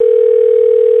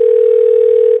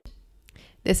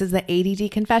This is the ADD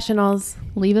Confessionals.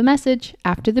 Leave a message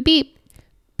after the beep.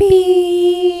 Beep.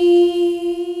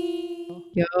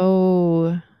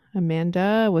 Yo,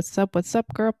 Amanda, what's up? What's up,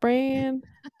 girlfriend?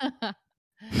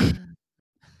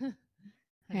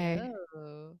 Hey,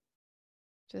 Hello.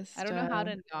 just I don't know how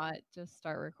to not just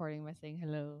start recording by saying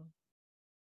hello.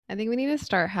 I think we need to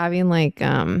start having like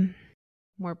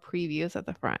more previews at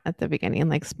the front, at the beginning,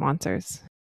 like sponsors.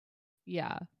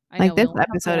 Yeah. I Like know we this only have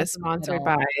the episode ones is in the sponsored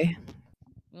middle. by.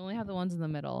 We only have the ones in the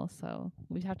middle, so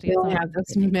we have to We get only some. have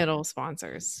those middle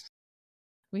sponsors.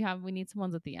 We need some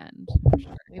ones at the end.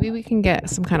 Maybe we can get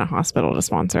some kind of hospital to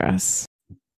sponsor us.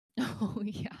 Oh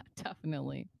yeah,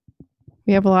 definitely.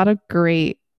 We have a lot of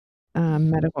great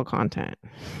medical content.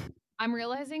 I'm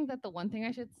realizing that the one thing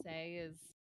I should say is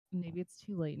maybe it's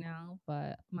too late now,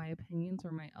 but my opinions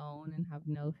are my own and have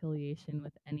no affiliation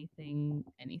with anything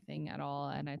at all.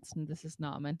 And this is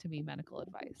not meant to be medical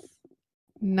advice.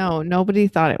 No, nobody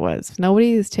thought it was.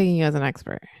 Nobody is taking you as an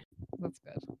expert. That's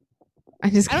good. I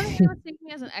don't think anyone's taking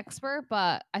me as an expert,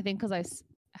 but I think because I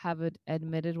have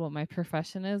admitted what my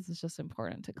profession is, it's just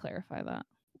important to clarify that.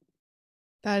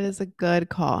 That is a good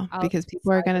call because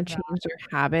people are going to change their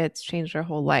habits, change their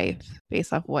whole life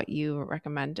based off what you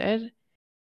recommended.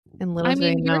 And little do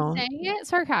they know. You're saying it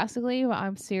sarcastically, but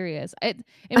I'm serious. It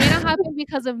may not happen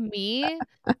because of me,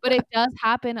 but it does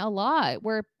happen a lot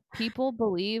where people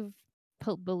believe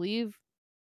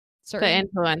certain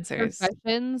influencers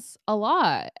professions a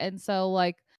lot. And so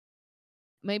like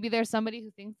maybe there's somebody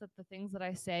who thinks that the things that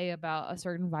I say about a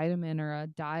certain vitamin or a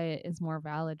diet is more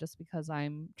valid just because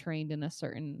I'm trained in a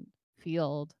certain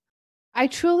field. I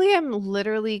truly am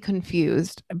literally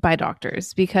confused by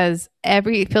doctors because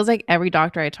it feels like every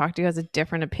doctor I talk to has a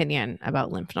different opinion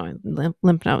about lymph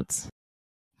nodes.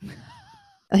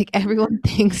 Like everyone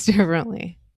thinks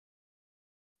differently.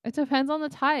 It depends on the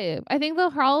type. I think the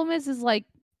problem is like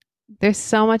there's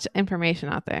so much information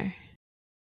out there.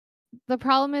 The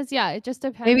problem is, yeah, it just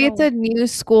depends. Maybe it's a new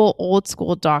school, old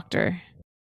school doctor.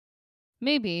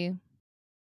 Maybe.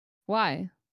 Why?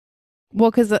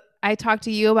 Well, because I talked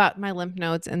to you about my lymph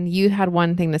nodes and you had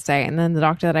one thing to say, and then the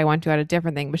doctor that I went to had a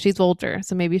different thing, but she's older.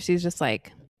 So maybe she's just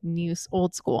like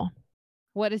old school.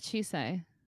 What did she say?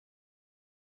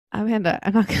 Amanda,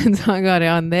 I'm not going to talk about it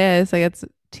on this. Like it's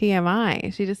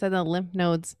TMI. She just said the lymph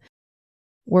nodes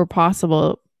were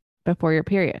possible before your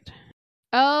period.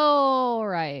 Oh,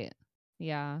 right.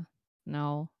 Yeah.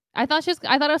 No. I thought it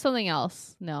was something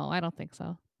else. No, I don't think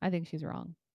so. I think she's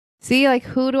wrong. See, like,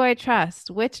 who do I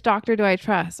trust? Which doctor do I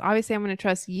trust? Obviously, I'm going to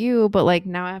trust you, but like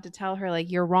now I have to tell her,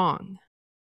 like, you're wrong.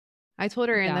 I told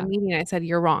her in the meeting, I said,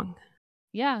 you're wrong.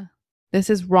 Yeah. This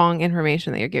is wrong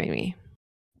information that you're giving me.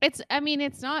 It's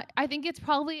not, I think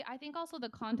also the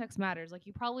context matters. Like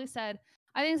you probably said,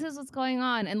 I think this is what's going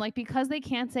on. And like, because they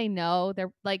can't say no,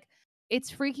 they're like,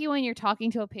 it's freaky when you're talking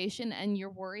to a patient and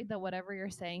you're worried that whatever you're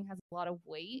saying has a lot of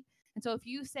weight. And so if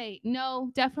you say,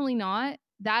 no, definitely not,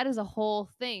 that is a whole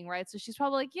thing, right? So she's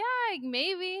probably like, yeah,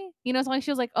 maybe, so like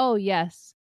she was like, oh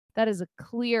yes, that is a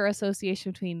clear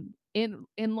association between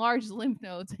enlarged lymph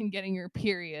nodes and getting your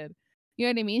period. You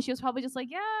know what I mean? She was probably just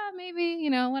like, yeah, maybe,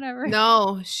 whatever.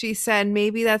 No, she said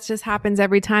maybe that just happens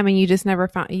every time and you just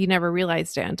never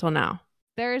realized it until now.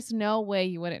 There's no way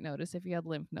you wouldn't notice if you had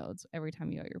lymph nodes every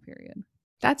time you got your period.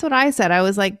 That's what I said. I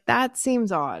was like, that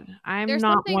seems odd. There's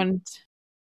not one.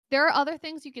 There are other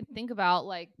things you can think about.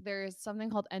 Like there's something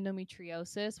called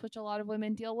endometriosis, which a lot of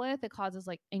women deal with. It causes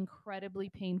like incredibly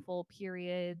painful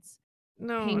periods,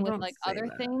 pain with like other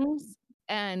things.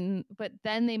 But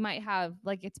then they might have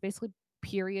like, it's basically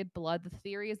period blood. The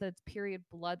theory is that it's period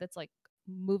blood that's like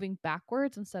moving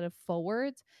backwards instead of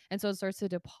forwards, and so it starts to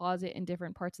deposit in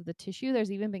different parts of the tissue.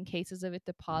 There's even been cases of it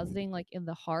depositing like in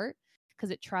the heart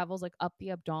because it travels like up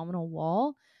the abdominal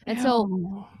wall. And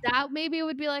so that maybe it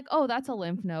would be like, oh, that's a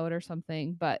lymph node or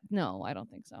something, but no, I don't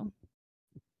think so.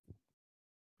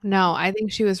 No, I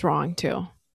think she was wrong too.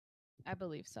 I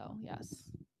believe so. Yes.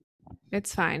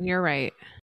 It's fine. You're right.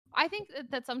 I think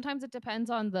that sometimes it depends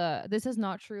on this is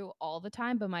not true all the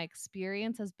time, but my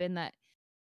experience has been that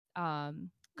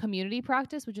community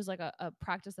practice, which is like a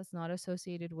practice that's not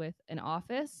associated with an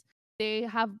office, they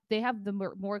have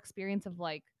the more experience of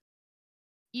like,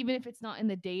 even if it's not in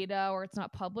the data or it's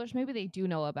not published, maybe they do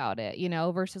know about it,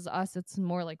 versus us. It's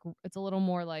more like, it's a little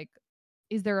more like,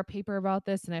 is there a paper about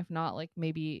this? And if not, like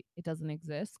maybe it doesn't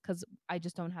exist, because I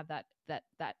just don't have that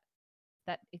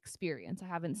experience. I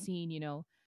haven't seen,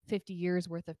 50 years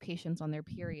worth of patients on their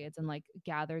periods and like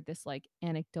gathered this like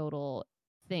anecdotal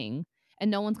thing. And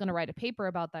no one's going to write a paper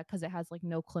about that because it has like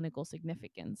no clinical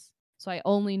significance. So I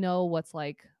only know what's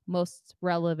like most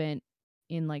relevant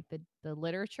in like the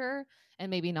literature, and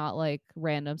maybe not like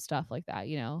random stuff like that,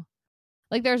 you know?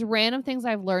 Like there's random things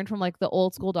I've learned from like the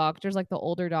old school doctors, like the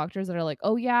older doctors that are like,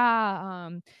 oh yeah,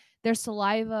 their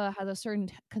saliva has a certain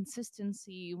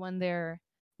consistency when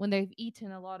they've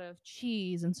eaten a lot of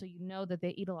cheese, and so you know that they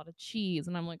eat a lot of cheese.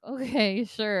 And I'm like, okay,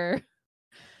 sure.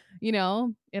 You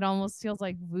know, it almost feels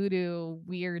like voodoo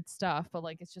weird stuff, but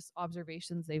like it's just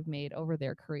observations they've made over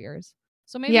their careers.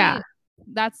 So maybe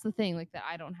that's the thing, like that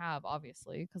I don't have,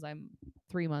 obviously, because I'm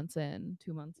 3 months in,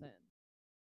 2 months in.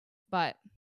 But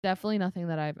definitely nothing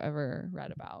that I've ever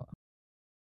read about.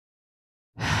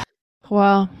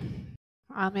 Well,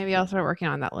 maybe I'll start working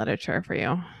on that literature for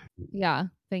you. Yeah,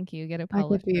 thank you. Get it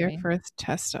published. That could be your first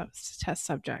test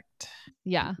subject.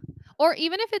 Yeah, or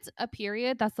even if it's a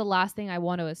period, that's the last thing I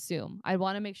want to assume. I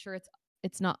want to make sure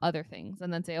it's not other things,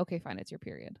 and then say, okay, fine, it's your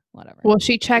period, whatever. Well,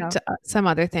 she checked some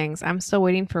other things. I'm still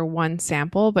waiting for one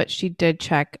sample, but she did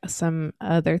check some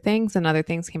other things, and other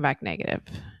things came back negative.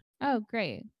 Oh,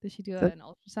 great. Did she do an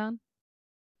ultrasound?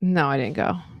 No, I didn't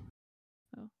go.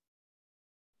 Oh.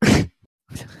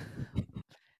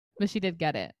 But she did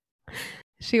get it.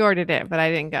 She ordered it, but I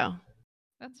didn't go.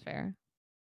 That's fair.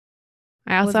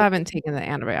 I also haven't taken the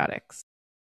antibiotics.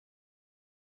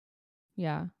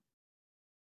 Yeah.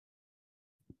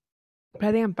 But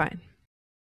I think I'm fine.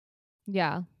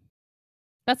 Yeah.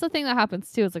 That's the thing that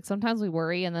happens too. It's like sometimes we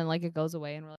worry and then like it goes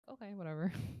away and we're like, okay,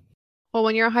 whatever. Well,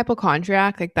 when you're a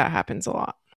hypochondriac, like that happens a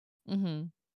lot. Mm-hmm.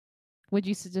 Would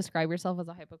you describe yourself as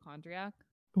a hypochondriac?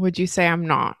 Would you say I'm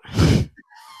not?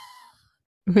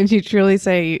 Would you truly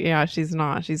say, yeah, she's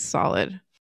not? She's solid.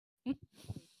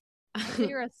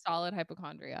 You're a solid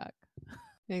hypochondriac.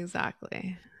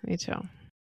 Exactly. Me too.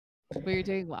 But you're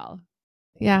doing well.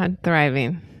 Yeah, I'm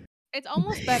thriving. It's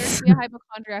almost better to be a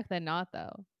hypochondriac than not,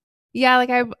 though. Yeah, like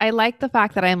I like the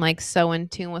fact that I'm like so in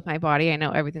tune with my body. I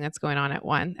know everything that's going on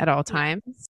at all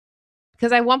times.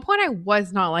 Because at one point I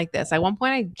was not like this. At one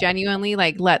point I genuinely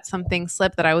like let something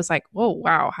slip that I was like, whoa,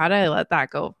 wow, how did I let that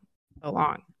go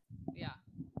along? Yeah.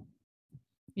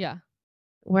 Yeah.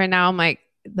 Where now I'm like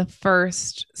the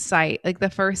first sight, like the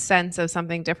first sense of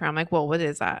something different. I'm like, well, what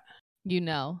is that? You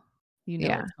know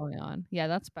what's going on. Yeah,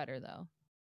 that's better though.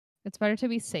 It's better to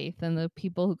be safe than the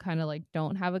people who kind of like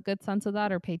don't have a good sense of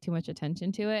that or pay too much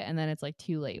attention to it. And then it's like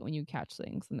too late when you catch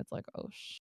things and it's like, oh,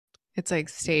 it's like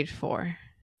stage 4.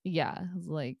 Yeah. It's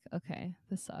like, okay,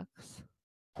 this sucks.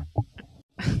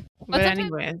 But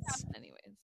anyways.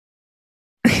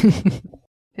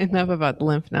 Enough about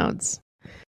lymph nodes.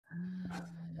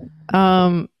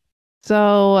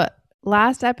 So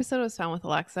last episode was fun with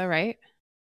Alexa, right?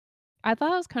 I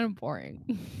thought it was kind of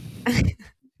boring.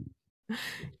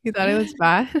 You thought it was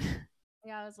bad?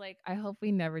 Yeah, I was like, I hope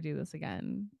we never do this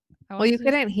again. Well, you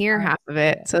couldn't hear half of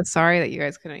it, so sorry that you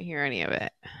guys couldn't hear any of it.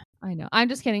 I know. I'm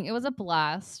just kidding. It was a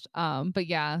blast. But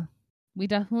yeah, we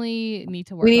definitely need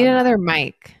to work. We need another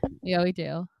mic. Yeah, we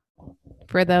do.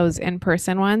 For those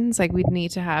in-person ones, like we'd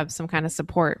need to have some kind of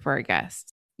support for our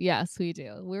guests. Yes, we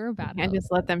do. We were bad. And just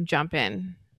let them jump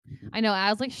in. I know. I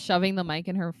was like shoving the mic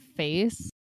in her face.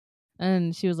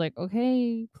 And she was like,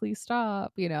 okay, please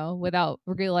stop, without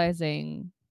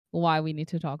realizing why we need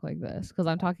to talk like this. Because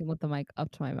I'm talking with the mic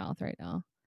up to my mouth right now.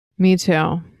 Me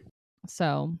too.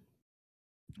 So,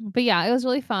 but yeah, it was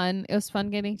really fun. It was fun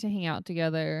getting to hang out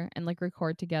together and like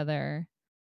record together.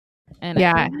 And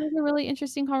yeah, I think it was a really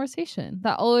interesting conversation.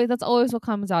 That's always what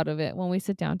comes out of it when we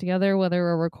sit down together, whether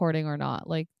we're recording or not.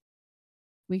 Like,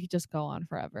 we could just go on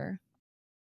forever.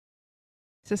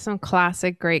 Just some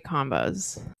classic great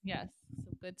combos. Yes.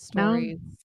 Some good stories.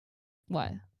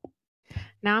 What?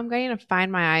 Now I'm going to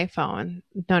find my iPhone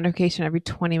notification every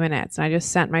 20 minutes. And I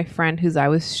just sent my friend I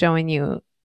was showing you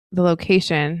the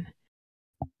location,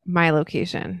 my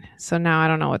location. So now I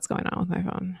don't know what's going on with my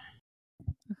phone.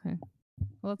 Okay.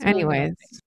 Well, anyways,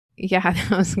 yeah,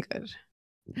 that was good.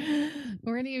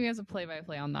 We're going to give you guys a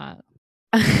play-by-play on that.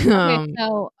 Okay,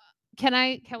 so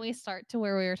can we start to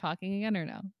where we were talking again or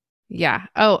no? Yeah.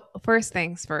 Oh, first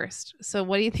things first. So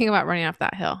what do you think about running off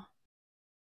that hill?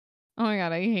 Oh my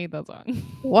God, I hate that song.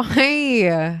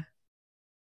 Why?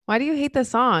 Why do you hate the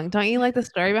song? Don't you like the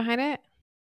story behind it?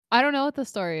 I don't know what the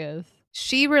story is.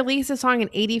 She released a song in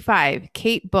 85,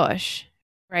 Kate Bush,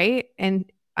 right? And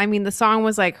I mean, the song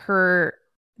was like her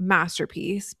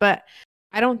masterpiece, but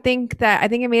I think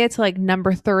it made it to like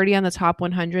number 30 on the top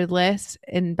 100 list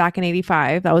back in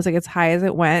 85. That was like as high as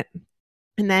it went.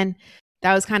 And then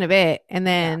that was kind of it. And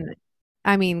then,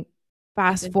 I mean,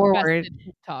 fast forward.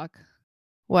 TikTok.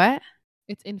 What?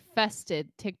 It's infested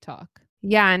TikTok.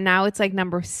 Yeah. And now it's like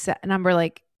number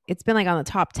like, it's been like on the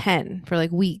top 10 for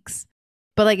like weeks.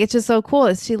 But like, it's just so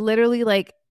cool. She literally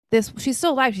like this, she's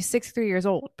still alive. She's 63 years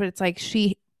old, but it's like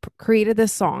she created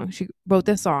this song. She wrote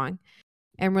this song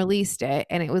and released it.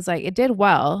 And it was like, it did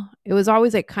well. It was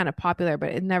always like kind of popular,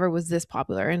 but it never was this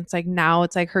popular. And it's like, now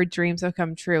it's like her dreams have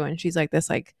come true. And she's like this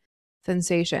like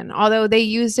sensation. Although they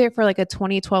used it for like a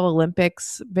 2012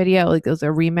 Olympics video, like it was a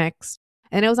remix.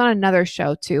 And it was on another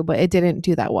show too, but it didn't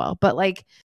do that well. But like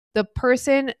the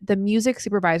music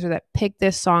supervisor that picked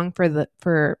this song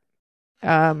for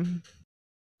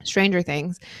Stranger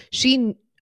Things, she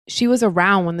was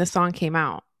around when this song came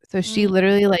out. So she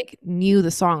literally like knew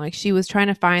the song. Like she was trying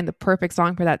to find the perfect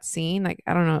song for that scene. Like,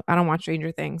 I don't know. I don't watch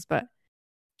Stranger Things, but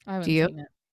do you? Seen it.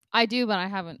 I do, but I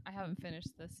haven't finished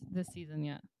this season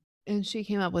yet. And she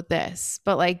came up with this.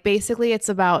 But like basically it's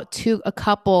about a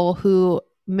couple who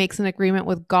makes an agreement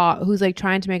with God, who's like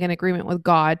trying to make an agreement with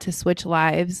God to switch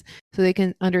lives so they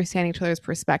can understand each other's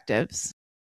perspectives.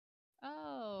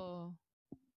 Oh.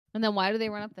 And then why do they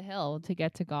run up the hill? To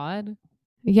get to God?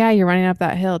 Yeah, you're running up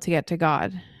that hill to get to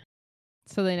God.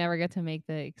 So they never get to make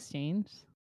the exchange?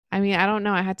 I mean, I don't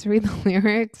know. I had to read the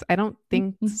lyrics. I don't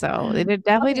think so. It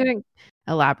definitely didn't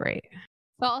elaborate.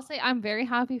 So I'll say I'm very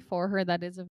happy for her. That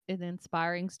is an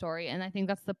inspiring story. And I think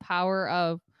that's the power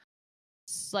of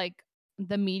like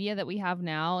the media that we have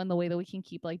now and the way that we can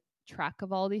keep like track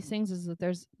of all these things is that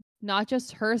there's not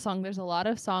just her song. There's a lot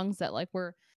of songs that like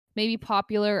were maybe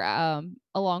popular a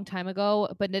long time ago,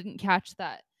 but didn't catch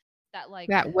that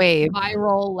wave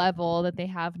viral level that they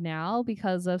have now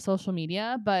because of social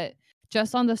media. But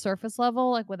just on the surface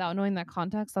level, like without knowing that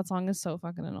context, that song is so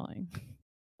fucking annoying.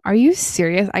 Are you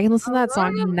serious? I can listen to that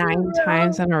song 9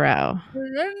 times in a row.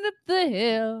 Run up the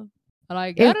hill. And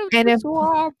I get I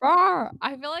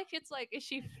feel like it's like, is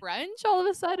she French all of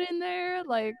a sudden there?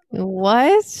 Like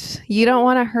what? You don't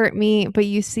want to hurt me, but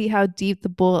you see how deep the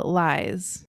bullet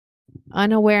lies.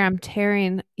 Unaware I'm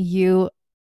tearing you.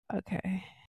 Okay.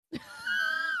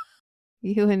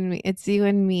 You and me. It's you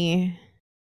and me.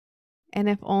 And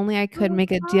if only I could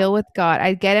make a deal with God,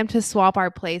 I'd get him to swap our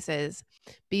places.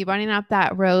 Be running up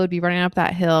that road, be running up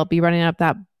that hill, be running up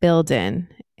that building.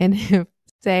 And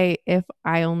if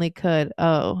I only could.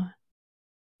 Oh.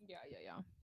 Yeah.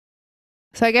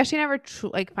 So I guess she never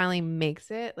finally makes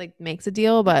a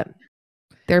deal, but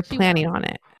they're planning on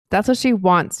it. That's what she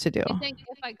wants to do. I think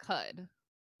if I could.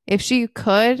 If she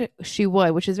could, she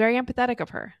would, which is very empathetic of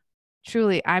her.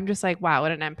 Truly, I'm just like, wow,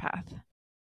 what an empath.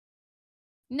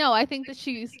 No, I think that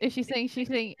she's saying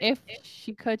if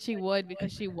she could, she would,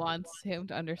 because she wants him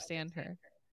to understand her.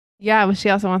 Yeah, but she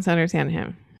also wants to understand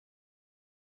him.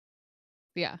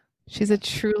 Yeah. She's a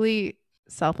truly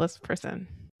selfless person.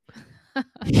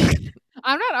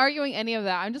 I'm not arguing any of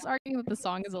that. I'm just arguing that the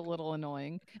song is a little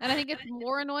annoying. And I think it's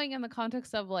more annoying in the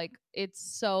context of like it's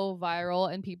so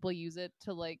viral and people use it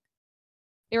to like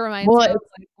it reminds me of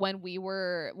like when we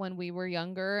were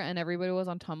younger and everybody was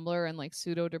on Tumblr and like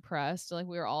pseudo depressed. Like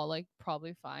we were all like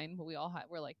probably fine, but we all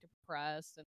were like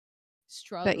depressed and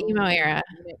struggling. The emo era.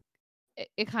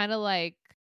 It kind of like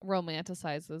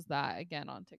romanticizes that again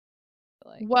on TikTok.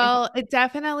 Like, well, it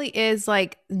definitely is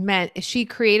like meant. She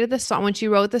created the song when she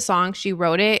wrote the song. She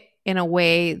wrote it in a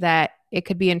way that it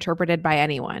could be interpreted by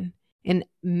anyone in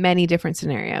many different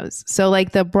scenarios. So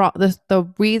like the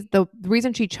reason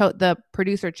the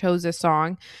producer chose this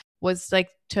song was like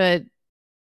to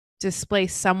display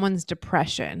someone's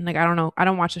depression. Like I don't know, I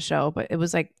don't watch the show, but it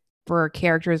was like for a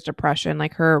character's depression,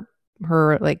 like her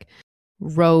like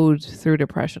road through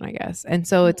depression, I guess. And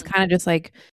so it's kind of just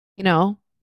like, you know,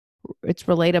 it's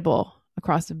relatable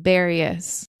across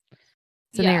various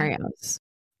scenarios,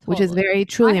 which is very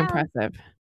truly impressive.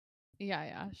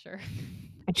 Yeah, sure.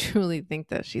 I truly think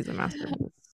that she's a masterpiece.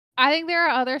 I think there are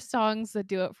other songs that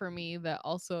do it for me that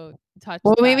also touch.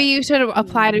 Well, maybe you should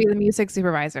apply to be the music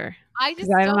supervisor. I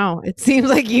don't know. It seems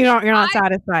like you're not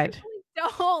satisfied.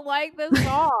 Don't like the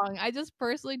song. I just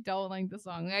personally don't like the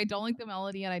song. I don't like the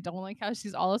melody, and I don't like how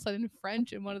she's all of a sudden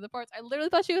French in one of the parts. I literally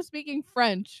thought she was speaking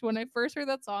French when I first heard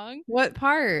that song. What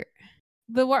part?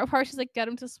 The part she's like, get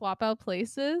him to swap out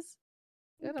places.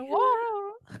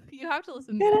 You have to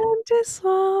listen to it. Get him to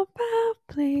swap out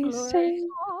places.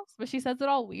 But she says it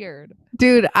all weird.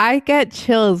 Dude, I get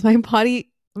chills. My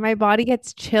body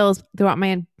gets chills throughout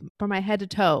from my head to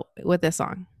toe with this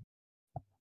song.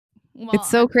 Well,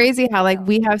 it's so crazy how like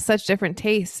we have such different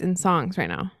tastes in songs right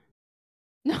now.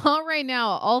 Not right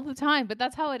now, all the time, but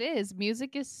that's how it is.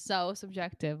 Music is so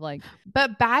subjective. Like,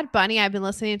 but Bad Bunny, I've been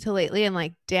listening to lately, and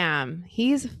like, damn,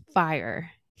 he's fire.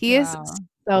 He is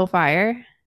so fire.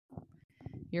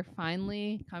 You're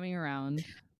finally coming around.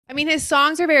 I mean, his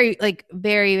songs are very,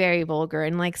 very, very vulgar,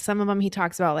 and like some of them, he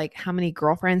talks about like how many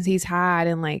girlfriends he's had,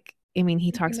 and like I mean,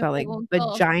 he talks about like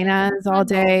vaginas all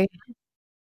day.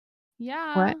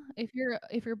 Yeah. What?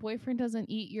 If your boyfriend doesn't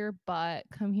eat your butt,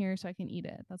 come here so I can eat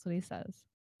it. That's what he says.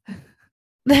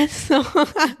 That's so.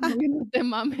 Te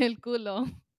mame el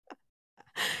culo.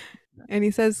 And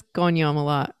he says coño a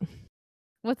lot.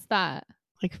 What's that?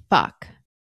 Like fuck.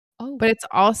 Oh. But it's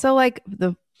also like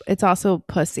it's also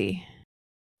pussy.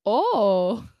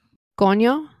 Oh.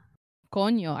 Coño?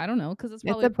 Coño. I don't know because it's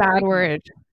probably a bad word.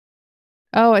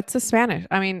 Oh, it's a Spanish.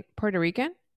 I mean, Puerto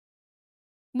Rican?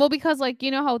 Well, because like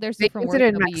you know how there's different words. They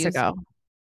use it in Mexico.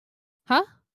 Huh?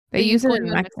 They use it in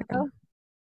Mexico?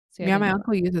 See, yeah, my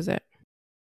uncle uses it.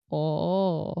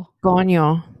 Oh.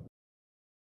 Coño.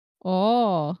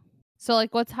 Oh. So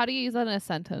like how do you use that in a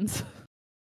sentence?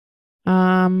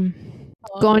 Coño.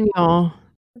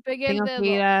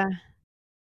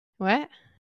 What?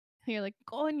 You're like,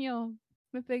 coño.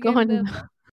 Me pegué coño.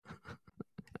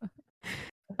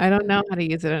 I don't know how to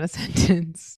use it in a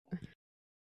sentence.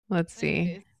 Let's see.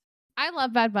 Anyways, I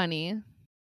love Bad Bunny.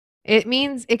 It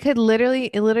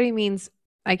literally means,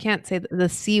 I can't say the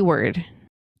C word.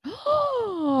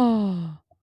 I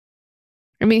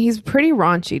mean, he's pretty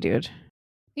raunchy, dude.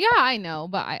 Yeah, I know.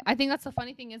 But I think that's the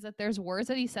funny thing is that there's words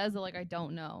that he says that like I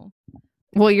don't know.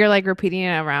 Well, you're like repeating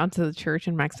it around to the church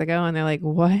in Mexico and they're like,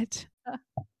 what?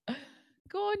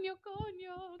 Coño.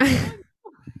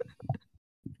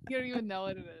 You don't even know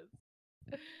what it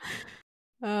is.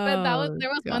 But there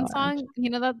was one song, you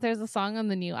know that there's a song on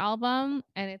the new album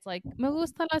and it's like Me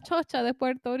gusta la chocha de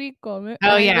Puerto Rico.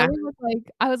 Oh yeah.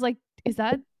 I was like,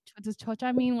 does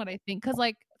chocha mean what I think? Because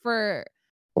like for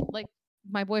like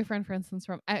my boyfriend, for instance,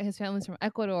 from his family's from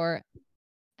Ecuador,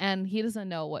 and he doesn't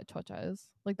know what chocha is.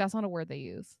 Like that's not a word they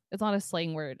use. It's not a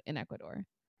slang word in Ecuador.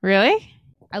 Really?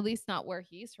 At least not where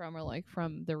he's from or like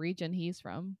from the region he's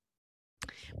from.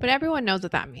 But everyone knows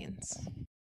what that means.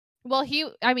 Well, he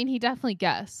definitely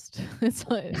guessed. It's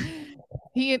like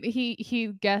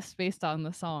he guessed based on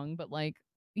the song, but like,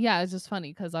 yeah, it's just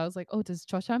funny because I was like, oh, does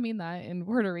chocha mean that in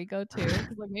Puerto Rico too?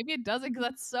 Like maybe it doesn't because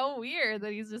that's so weird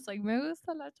that he's just like me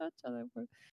gusta la chocha.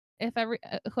 If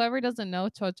whoever doesn't know,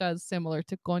 chocha is similar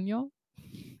to coño.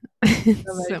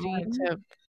 Similar to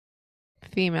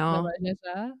female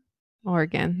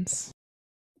organs.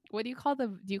 What do you call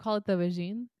do you call it the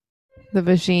vagine? The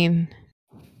vagine.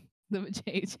 The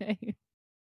JJ.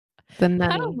 The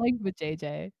nutty. I don't like the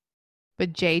JJ.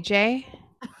 But JJ?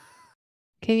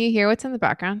 Can you hear what's in the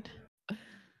background?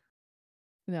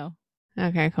 No.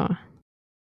 Okay, cool.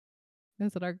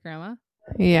 Is it our grandma?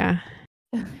 Yeah.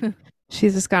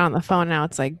 She's just got on the phone now.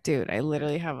 It's like, dude,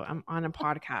 I'm on a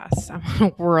podcast. I'm on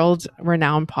a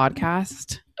world-renowned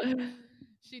podcast.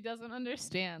 She doesn't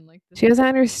understand. She doesn't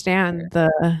understand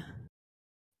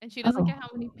and she doesn't get how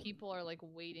many people are like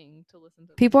waiting to listen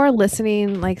to people are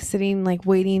listening, like sitting, like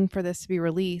waiting for this to be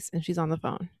released, and she's on the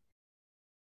phone.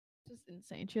 Just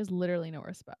insane. She has literally no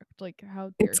respect. Like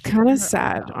how it's kind of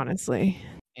sad, honestly.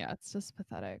 Yeah, it's just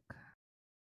pathetic.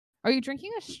 Are you drinking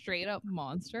a straight up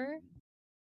Monster?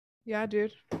 Yeah,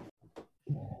 dude. But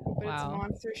It's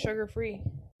Monster sugar free.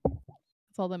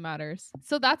 That's all that matters.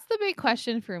 So that's the big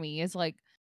question for me is like,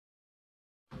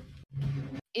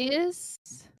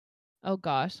 oh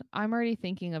gosh, I'm already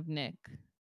thinking of Nick,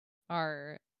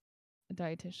 our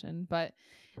dietitian, but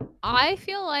I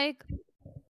feel like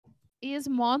is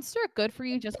Monster good for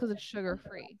you just because it's sugar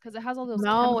free? Because it has all those.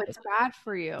 No, it's bad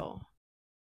for you.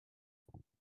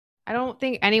 I don't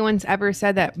think anyone's ever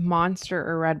said that Monster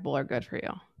or Red Bull are good for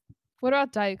you. What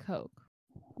about Diet Coke?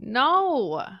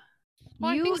 No.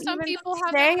 Well, I think some people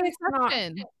have that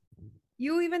perception.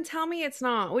 You even tell me it's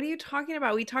not. What are you talking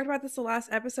about? We talked about this the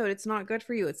last episode. It's not good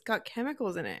for you. It's got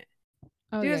chemicals in it.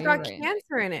 Oh, dude, it's got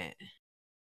cancer in it.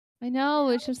 I know.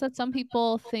 It's just that some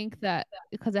people think that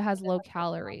because it has low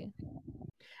calorie.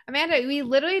 Amanda, we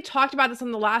literally talked about this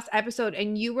on the last episode,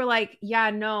 and you were like,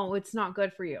 "Yeah, no, it's not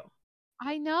good for you."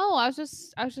 I know. I was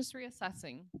just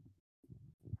reassessing.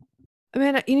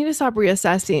 Amanda, you need to stop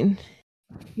reassessing.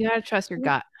 You gotta trust your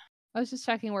gut. I was just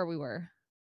checking where we were.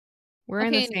 We're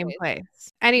in the same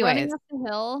place. Anyways, running up the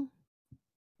hill.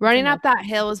 Running up that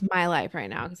hill is my life right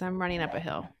now because I'm running up a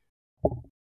hill.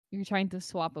 You're trying to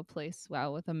swap a place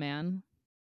with a man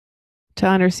to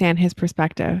understand his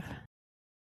perspective.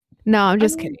 No, I'm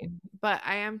just kidding. But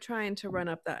I am trying to run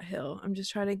up that hill. I'm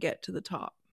just trying to get to the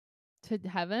top. To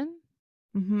heaven?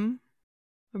 Mm-hmm.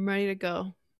 I'm ready to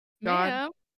go.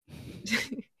 God.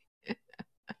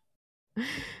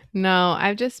 No,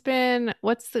 I've just been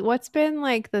what's been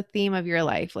like the theme of your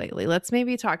life lately? Let's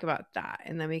maybe talk about that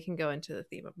and then we can go into the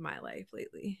theme of my life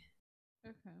lately.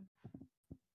 Okay.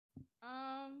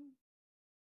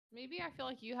 Maybe I feel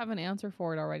like you have an answer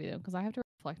for it already though, because I have to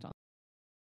reflect on it.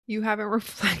 You haven't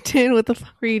reflected? What the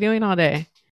fuck were you doing all day?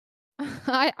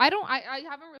 I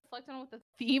haven't reflected on what the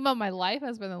theme of my life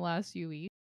has been the last few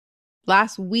weeks.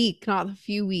 Last week, not a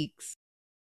few weeks.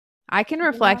 I can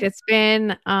reflect. It's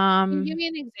been Can you give me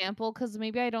an example? Because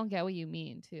maybe I don't get what you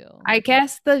mean too. I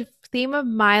guess the theme of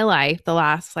my life the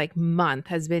last like month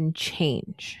has been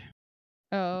change.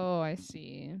 Oh, I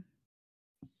see.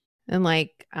 And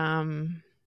like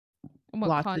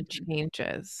lots of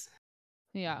changes.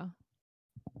 Yeah.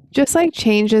 Just like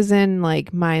changes in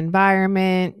like my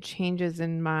environment, changes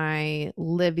in my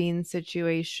living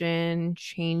situation,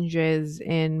 changes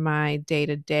in my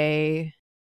day-to-day.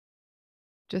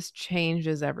 Just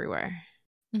changes everywhere.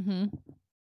 Mm-hmm.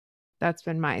 That's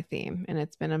been my theme, and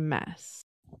it's been a mess.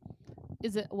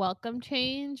 Is it welcome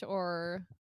change or?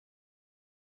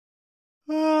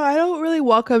 I don't really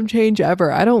welcome change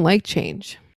ever. I don't like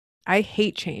change. I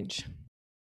hate change.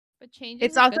 But change.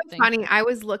 It's also funny. I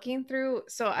was looking through,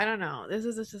 so I don't know. This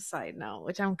is just a side note,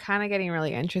 which I'm kind of getting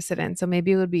really interested in. So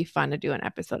maybe it would be fun to do an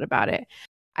episode about it.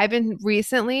 I've been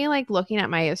recently like looking at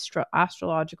my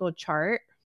astrological chart.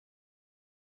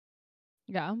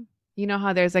 Yeah. You know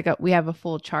how there's like we have a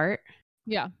full chart?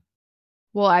 Yeah.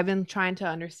 Well, I've been trying to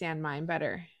understand mine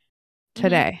better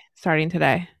today, starting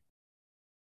today.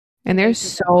 And there's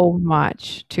so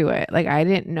much to it. Like I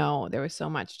didn't know there was so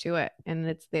much to it, and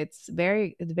it's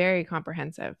very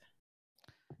comprehensive.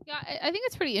 Yeah, I think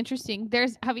it's pretty interesting.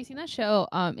 Have you seen that show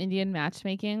Indian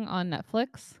Matchmaking on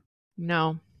Netflix?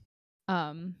 No.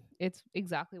 It's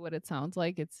exactly what it sounds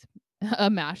like. It's a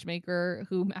matchmaker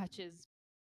who matches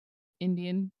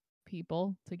Indian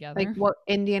people together. Like what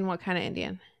Indian? What kind of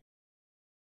Indian?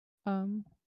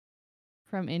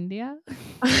 From India.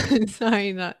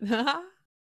 Sorry, not.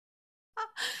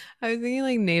 I was thinking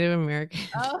like Native American.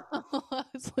 Oh, I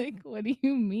was like, what do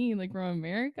you mean? Like from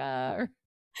America? Or...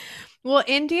 Well,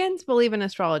 Indians believe in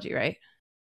astrology, right?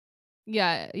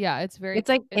 Yeah. It's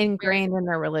like ingrained in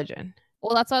their religion.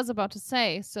 Well, that's what I was about to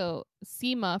say. So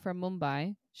Seema from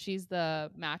Mumbai, she's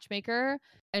the matchmaker,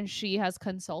 and she has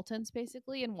consultants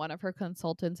basically, and one of her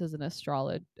consultants is an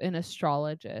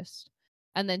astrologist.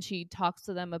 And then she talks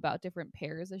to them about different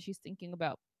pairs that she's thinking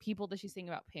about, people that she's thinking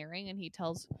about pairing, and he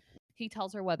tells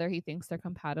her whether he thinks they're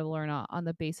compatible or not on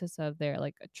the basis of their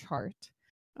like a chart.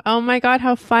 Oh my god,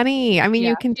 how funny. I mean,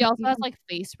 you can She also has like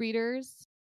face readers,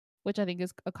 which I think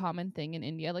is a common thing in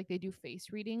India. Like they do face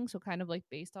reading, so kind of like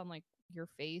based on like your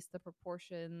face, the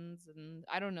proportions, and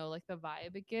I don't know, like the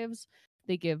vibe it gives.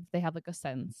 They have like a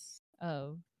sense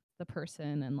of the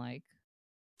person and like.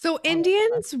 So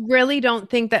Indians really don't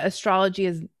think that astrology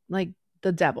is like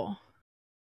the devil.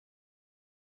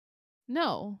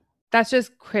 No. That's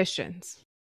just Christians.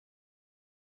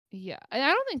 Yeah. And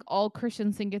I don't think all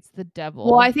Christians think it's the devil.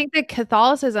 Well, I think that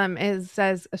Catholicism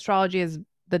says astrology is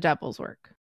the devil's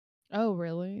work. Oh,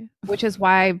 really? Which is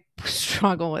why I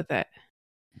struggle with it.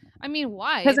 I mean,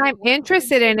 why? Because I'm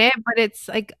interested in it, but it's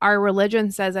like our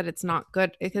religion says that it's not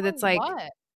good. Because it's like,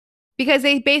 because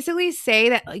they basically say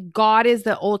that like God is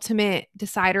the ultimate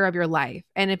decider of your life.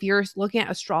 And if you're looking at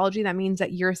astrology, that means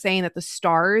that you're saying that the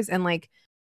stars and like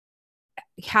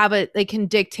they can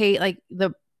dictate like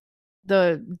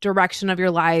the direction of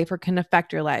your life or can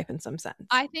affect your life in some sense.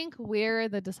 I think we're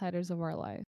the deciders of our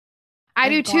life. I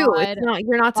do too.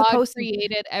 You're not supposed to. God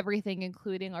created everything,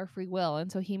 including our free will,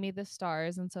 and so He made the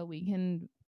stars, and so we can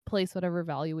place whatever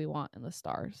value we want in the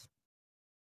stars.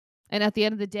 And at the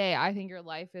end of the day, I think your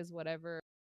life is whatever.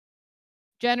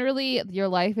 Generally, your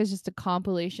life is just a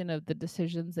compilation of the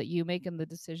decisions that you make and the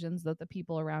decisions that the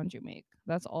people around you make.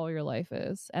 That's all your life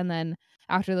is. And then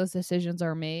after those decisions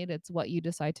are made, it's what you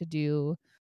decide to do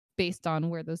based on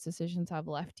where those decisions have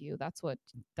left you. That's what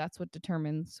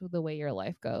determines the way your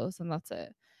life goes, and that's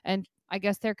it. And I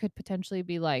guess there could potentially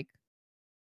be like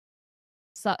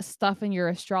stuff in your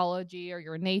astrology or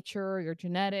your nature or your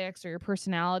genetics or your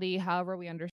personality, however we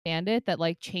understand it, that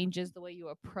like changes the way you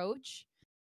approach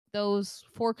those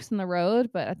forks in the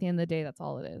road. But at the end of the day, that's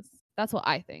all it is. That's what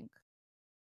I think.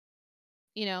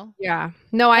 You know? Yeah.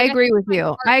 No, I agree with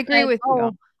you. I agree with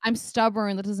you. I'm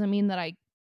stubborn. That doesn't mean that I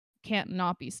can't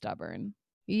not be stubborn.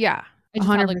 Yeah. I just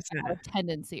 100%. Have like a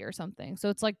tendency or something. So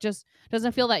it's like just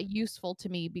doesn't feel that useful to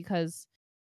me, because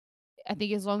I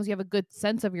think as long as you have a good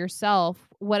sense of yourself,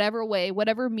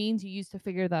 whatever means you use to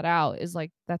figure that out is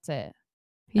like, that's it.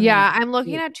 And yeah. I'm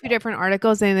looking at two different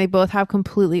articles and they both have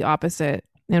completely opposite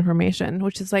information,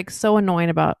 which is like so annoying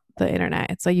about the internet.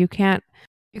 It's like you can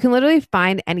literally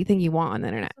find anything you want on the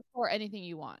internet. Or anything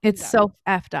you want. It's so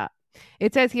effed up.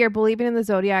 It says here, believing in the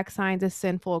zodiac signs is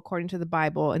sinful according to the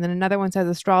Bible. And then another one says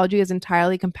astrology is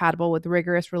entirely compatible with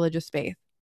rigorous religious faith.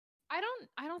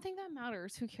 I don't think that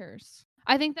matters. Who cares?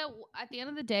 I think that at the end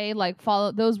of the day, like,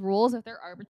 follow those rules. If they're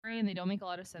arbitrary and they don't make a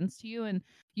lot of sense to you, and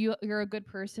you're a good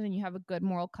person and you have a good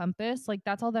moral compass, like,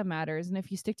 that's all that matters. And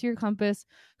if you stick to your compass,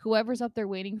 whoever's up there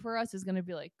waiting for us is going to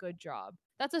be like, good job.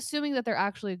 That's assuming that they're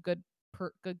actually a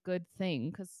good thing.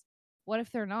 Because what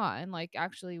if they're not? And like,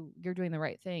 actually, you're doing the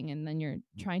right thing, and then you're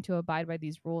trying to abide by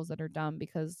these rules that are dumb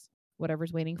because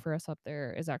whatever's waiting for us up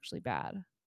there is actually bad.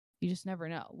 You just never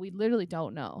know. We literally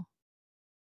don't know.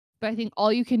 But I think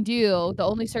all you can do, the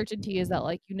only certainty is that,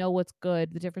 like, you know what's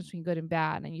good, the difference between good and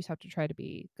bad, and you just have to try to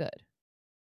be good.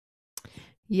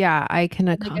 Yeah, I can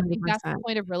 100%. I think that's the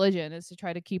point of religion, is to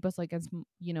try to keep us, like, as,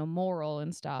 moral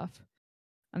and stuff.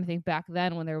 And I think back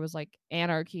then, when there was like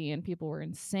anarchy and people were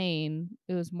insane,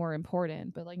 it was more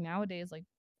important. But like nowadays, like,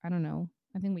 I don't know.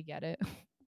 I think we get it.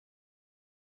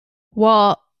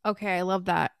 Well, okay, I love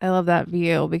that. I love that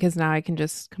view because now I can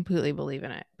just completely believe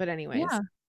in it. But anyways,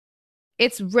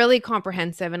 it's really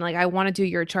comprehensive, and like I want to do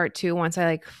your chart too once I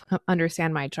like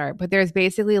understand my chart. But there's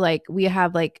basically like we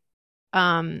have like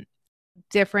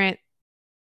different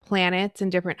planets and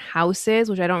different houses,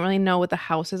 which I don't really know what the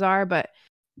houses are, but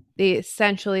they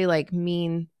essentially like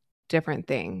mean different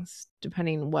things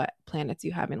depending what planets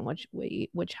you have in which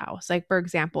house. Like, for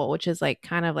example, which is like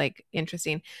kind of like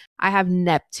interesting, I have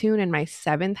Neptune in my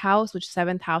 7th house, which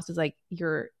 7th house is like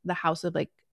the house of like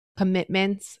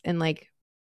commitments and like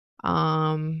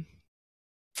kind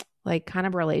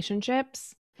of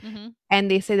relationships. Mm-hmm.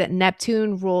 And they say that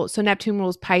Neptune rules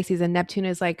Pisces, and Neptune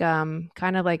is like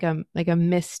kind of like a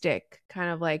mystic,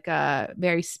 kind of like a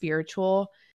very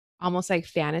spiritual, almost like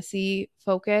fantasy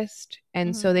focused.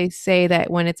 And so they say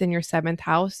that when it's in your 7th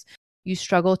house, you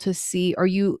struggle to see, or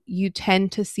you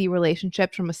tend to see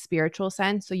relationships from a spiritual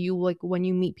sense. So you like, when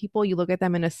you meet people, you look at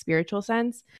them in a spiritual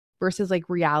sense versus like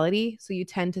reality. So you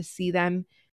tend to see them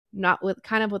not with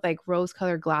like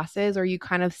rose-colored glasses, or you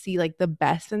kind of see like the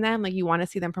best in them. Like you want to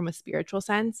see them from a spiritual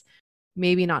sense,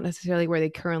 maybe not necessarily where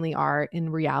they currently are in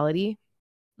reality.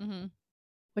 Mm-hmm.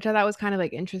 Which I thought was kind of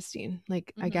like interesting.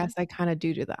 Like, I guess I kind of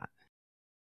do that.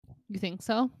 You think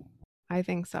so? I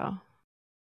think so.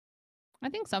 I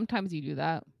think sometimes you do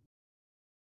that.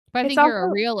 But I think you're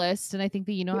a realist, and I think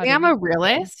that you know how to. I'm a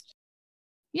realist?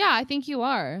 Yeah, I think you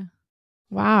are.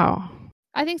 Wow.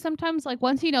 I think sometimes, like,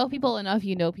 once you know people enough,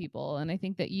 you know people. And I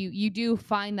think that you do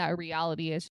find that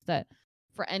reality is that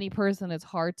for any person, it's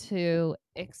hard to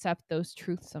accept those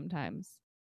truths sometimes.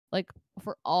 Like,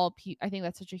 for all people, I think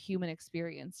that's such a human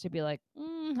experience to be like,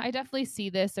 I definitely see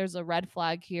this. There's a red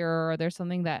flag here, or there's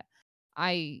something that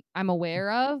I'm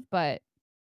aware of. But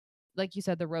like you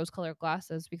said, the rose-colored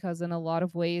glasses, because in a lot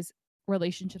of ways,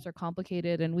 relationships are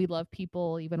complicated, and we love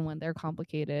people even when they're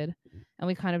complicated, and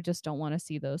we kind of just don't want to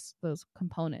see those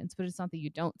components. But it's not that you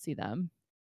don't see them,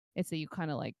 it's that you kind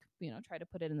of like, try to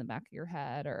put it in the back of your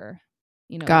head, or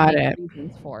got it,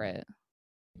 reasons for it.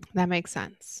 That makes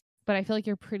sense. But I feel like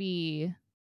you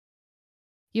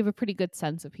have a pretty good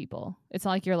sense of people. It's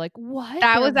not like you're like, what?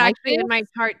 That was actually in my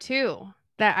chart too,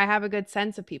 that I have a good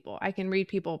sense of people. I can read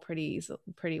people pretty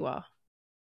well.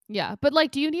 Yeah, but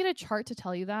like, do you need a chart to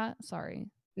tell you that? Sorry.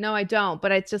 No, I don't,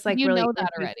 but it's just like, you really know that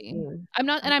already. I'm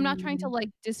not trying to like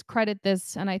discredit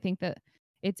this, and I think that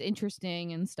it's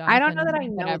interesting and stuff. I don't know that I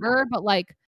know whatever, that. But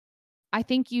like, I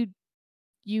think you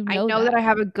know I know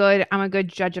that I'm a good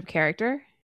judge of character.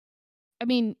 I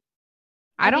mean,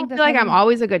 I don't feel like I'm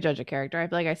always a good judge of character. I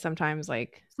feel like I sometimes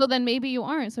like. So then maybe you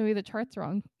aren't. So maybe the chart's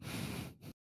wrong.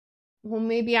 Well,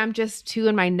 maybe I'm just 2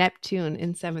 in my Neptune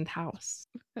in 7th house.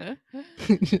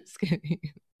 Just kidding.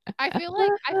 I feel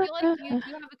like you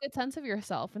have a good sense of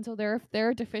yourself, and so there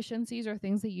are deficiencies or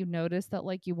things that you notice that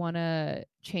like you want to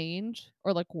change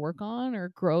or like work on or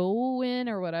grow in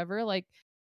or whatever. Like,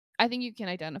 I think you can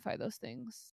identify those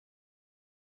things,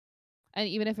 and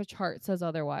even if a chart says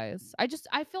otherwise, I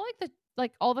feel like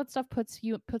like all that stuff puts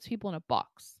people in a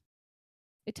box.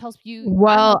 It tells you.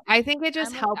 Well, I think it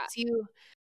just helps you.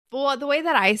 Well, the way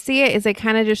that I see it is it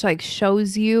kind of just like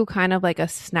shows you kind of like a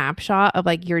snapshot of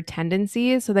like your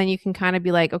tendencies. So then you can kind of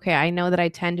be like, okay, I know that I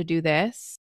tend to do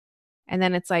this. And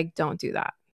then it's like, don't do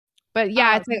that. But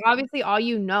yeah, it's like obviously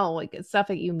all like it's stuff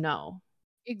that you know.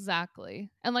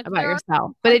 Exactly. And like about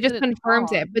yourself. But it just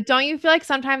confirms it. But don't you feel like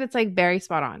sometimes it's like very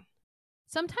spot on?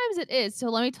 Sometimes it is. So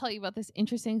let me tell you about this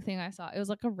interesting thing I saw. It was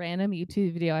like a random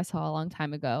YouTube video I saw a long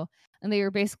time ago. And they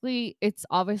were basically, it's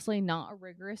obviously not a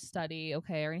rigorous study,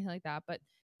 okay, or anything like that, but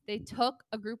they took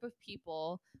a group of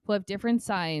people who have different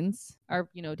signs or,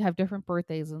 have different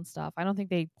birthdays and stuff. I don't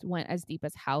think they went as deep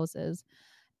as houses.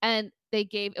 And they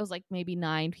gave, it was like maybe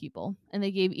 9 people. And they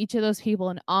gave each of those people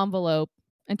an envelope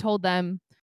and told them,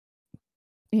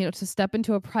 to step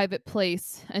into a private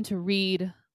place and to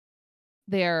read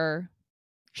their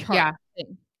chart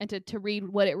thing, and to read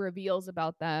what it reveals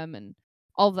about them and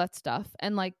all of that stuff.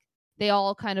 And like they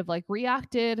all kind of like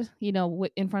reacted, you know,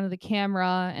 in front of the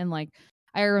camera. And like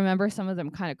I remember some of them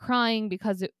kind of crying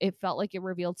because it felt like it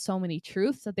revealed so many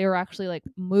truths that they were actually like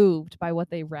moved by what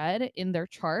they read in their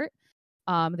chart.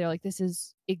 They're like, this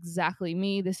is exactly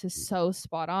me. This is so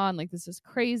spot on. Like, this is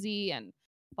crazy and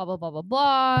blah, blah, blah, blah,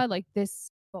 blah. Like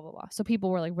this, blah, blah, blah. So people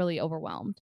were like really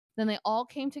overwhelmed. Then they all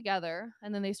came together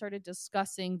and then they started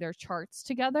discussing their charts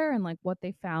together and like what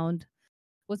they found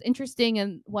was interesting.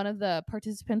 And one of the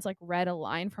participants like read a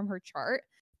line from her chart,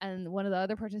 and one of the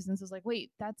other participants was like, wait,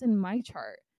 that's in my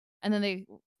chart. And then they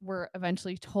were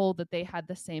eventually told that they had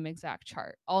the same exact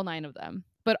chart, all 9 of them.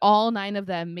 But all 9 of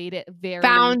them made it very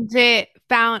found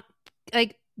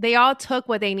like they all took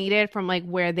what they needed from like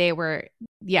where they were.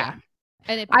 Yeah.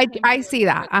 And I see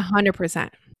that 100%.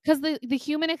 Because the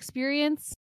human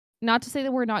experience, not to say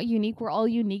that we're not unique, we're all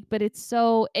unique, but it's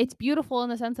beautiful in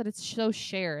the sense that it's so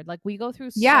shared. Like we go through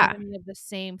so many of the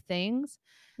same things.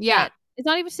 Yeah. It's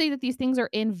not even to say that these things are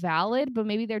invalid, but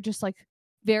maybe they're just like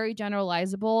very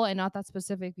generalizable and not that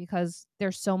specific because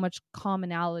there's so much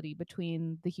commonality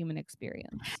between the human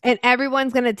experience. And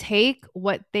everyone's going to take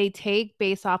what they take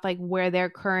based off like where they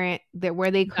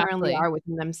currently are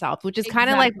within themselves, which is kind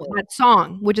of like that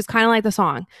song, which is kind of like the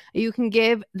song. You can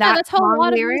give that that's how a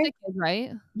lot of music is,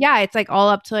 right? Yeah, it's like all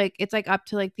up to like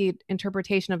the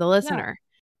interpretation of the listener. Yeah.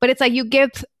 But it's like you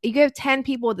give 10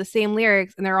 people the same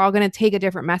lyrics and they're all going to take a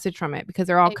different message from it because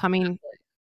they're all coming.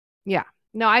 Yeah.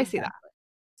 No, I see that.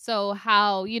 So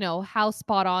how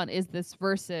spot on is this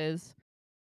versus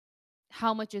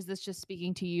how much is this just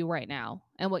speaking to you right now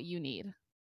and what you need?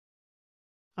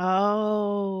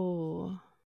 Oh.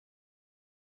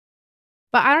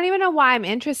 But I don't even know why I'm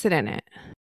interested in it.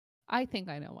 I think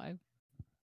I know why.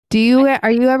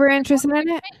 Are you ever interested in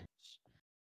it?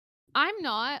 I'm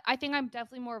not. I think I'm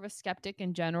definitely more of a skeptic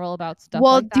in general about stuff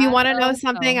like that. Do you want to know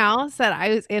something else that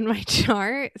I was in my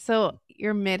chart? So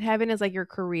your midheaven is like your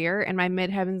career, and my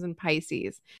midheaven's in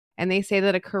Pisces. And they say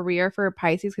that a career for a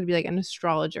Pisces could be like an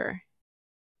astrologer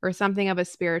or something of a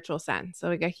spiritual sense. So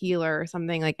like a healer or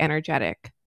something like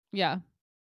energetic. Yeah.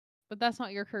 But that's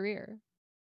not your career.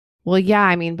 Well, yeah,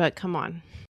 I mean, but come on.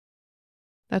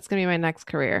 That's going to be my next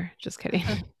career. Just kidding.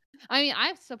 I mean,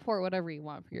 I support whatever you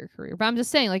want for your career, but I'm just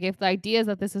saying, like, if the idea is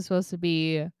that this is supposed to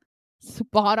be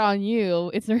spot on you,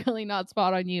 it's really not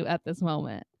spot on you at this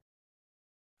moment.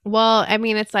 Well, I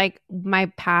mean, it's like my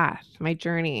path, my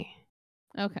journey.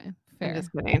 Okay, fair. I'm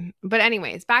just kidding. But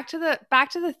anyways, back to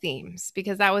the themes,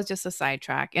 because that was just a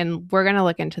sidetrack, and we're gonna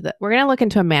look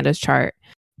into Amanda's chart.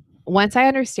 Once I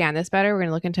understand this better, we're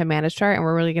gonna look into Amanda's chart, and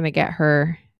we're really gonna get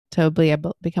her to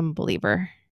become a believer.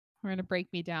 We're gonna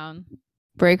break me down.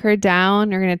 Break her down.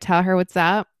 You're going to tell her what's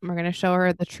up. We're going to show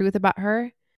her the truth about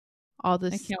her, all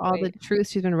the truth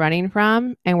she's been running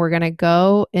from, and we're going to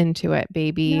go into it,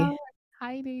 baby. No,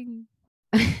 hiding.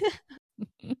 I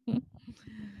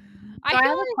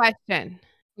have a question.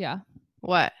 Yeah.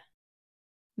 What?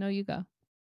 No, you go.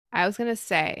 I was going to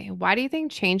say, why do you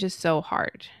think change is so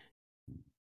hard?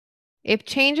 If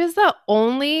change is the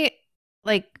only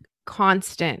like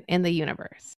constant in the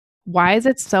universe, why is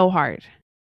it so hard?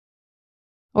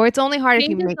 Or it's only hard if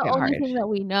you make it hard. The only thing that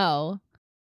we know.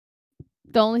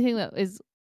 The only thing that is...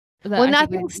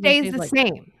 nothing stays the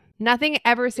same. Nothing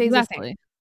ever stays the same.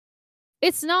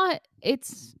 It's not...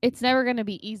 It's never going to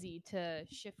be easy to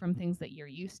shift from things that you're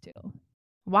used to.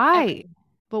 Why?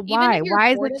 But why? Why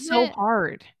is it so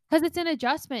hard? Because it's an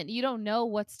adjustment. You don't know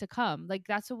what's to come. Like,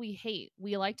 that's what we hate.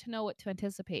 We like to know what to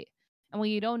anticipate. And when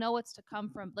you don't know what's to come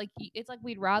from, like, it's like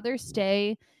we'd rather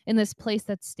stay in this place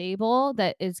that's stable,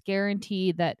 that is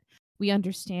guaranteed, that we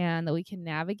understand, that we can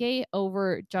navigate,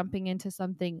 over jumping into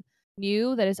something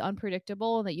new that is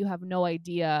unpredictable and that you have no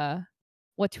idea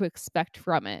what to expect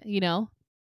from it, you know?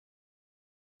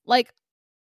 Like,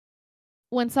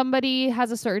 when somebody has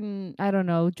a certain, I don't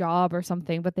know, job or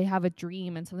something, but they have a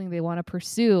dream and something they want to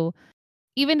pursue,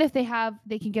 even if they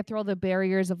can get through all the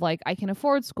barriers of like, I can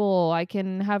afford school, I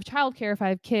can have childcare if I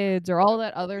have kids, or all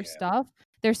that other stuff.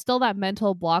 There's still that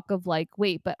mental block of like,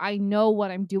 wait, but I know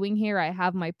what I'm doing here. I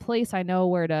have my place. I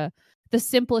know the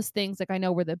simplest things. Like I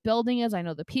know where the building is. I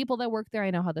know the people that work there.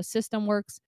 I know how the system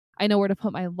works. I know where to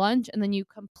put my lunch. And then you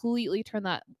completely turn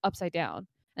that upside down.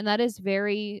 And that is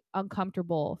very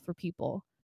uncomfortable for people,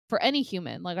 for any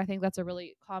human. Like, I think that's a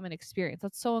really common experience.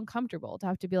 That's so uncomfortable to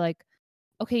have to be like,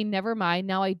 okay, never mind.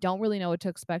 Now I don't really know what to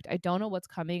expect. I don't know what's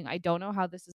coming. I don't know how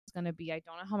this is going to be. I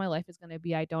don't know how my life is going to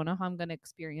be. I don't know how I'm going to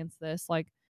experience this. Like,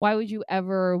 why would you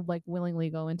ever like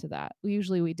willingly go into that?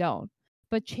 Usually we don't.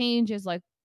 But change is like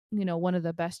one of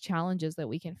the best challenges that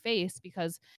we can face,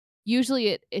 because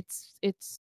usually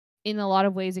it's in a lot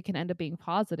of ways it can end up being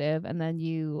positive, and then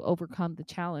you overcome the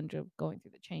challenge of going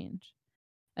through the change.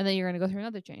 And then you're going to go through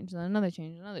another change, and then another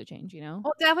change, another change,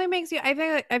 Well, it definitely makes you, I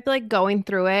feel like going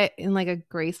through it in like a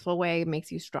graceful way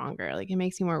makes you stronger. Like it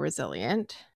makes you more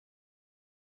resilient.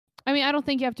 I mean, I don't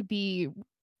think you have to be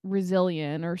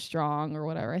resilient or strong or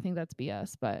whatever. I think that's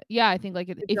BS. But yeah, I think like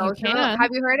if you can. Have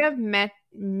you heard of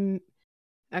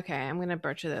okay, I'm going to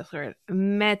butcher this word.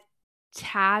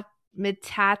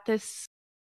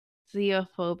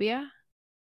 Metathesiophobia?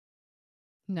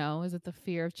 No, is it the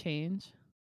fear of change?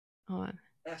 Hold on.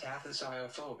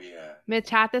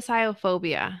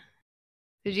 Metathesiophobia.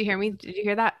 Did you hear me? Did you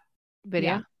hear that video?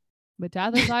 Yeah.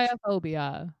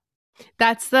 Metathesiophobia.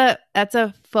 That's a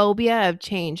phobia of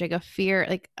change, like a fear,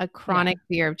 like a chronic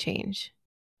fear of change.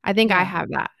 I think I have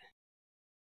that.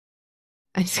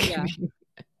 I'm just kidding.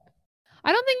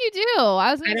 I don't think you do.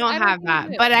 I don't have that,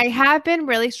 but I have been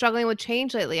really struggling with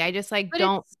change lately. I just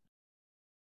don't.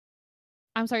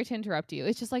 I'm sorry to interrupt you.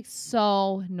 It's just like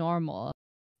so normal.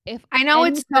 If I know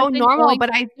it's so normal, but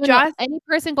any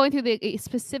person going through the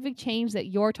specific change that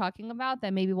you're talking about,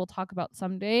 that maybe we'll talk about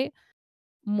someday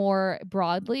more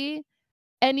broadly,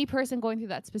 any person going through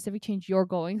that specific change you're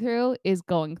going through is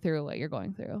going through what you're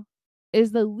going through.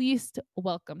 Is the least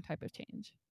welcome type of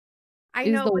change. I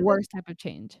know the worst type of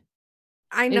change.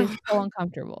 I know. It's so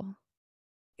uncomfortable.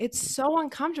 It's so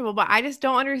uncomfortable, but I just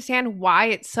don't understand why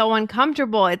it's so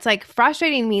uncomfortable. It's like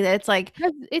frustrating me that it's like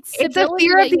it's a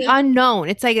fear of the unknown.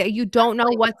 It's like you don't know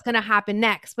what's going to happen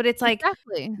next, but it's like,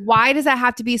 why does that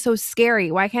have to be so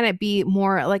scary? Why can't it be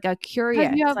more like a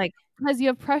curious? Because you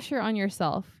have pressure on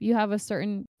yourself. You have a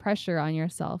certain pressure on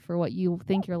yourself for what you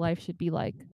think your life should be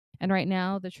like. And right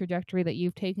now, the trajectory that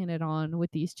you've taken it on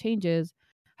with these changes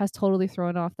has totally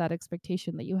thrown off that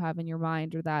expectation that you have in your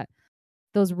mind, or that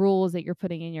those rules that you're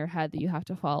putting in your head that you have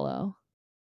to follow.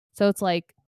 So it's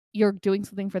like you're doing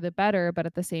something for the better, but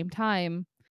at the same time,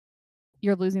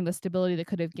 you're losing the stability that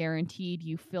could have guaranteed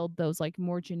you filled those like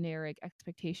more generic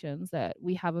expectations that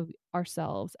we have of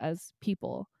ourselves as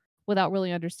people, without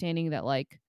really understanding that,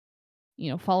 like,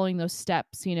 following those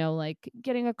steps, like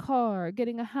getting a car,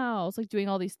 getting a house, like doing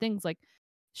all these things, like,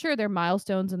 sure, they're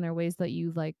milestones and they're ways that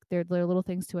you like, they're little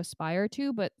things to aspire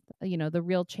to, but the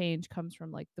real change comes from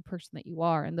like the person that you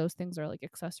are, and those things are like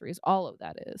accessories. All of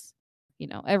that is,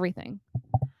 everything.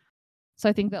 So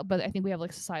I think we have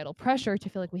like societal pressure to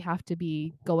feel like we have to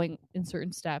be going in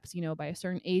certain steps, by a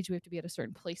certain age, we have to be at a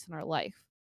certain place in our life.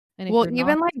 And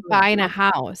even like buying a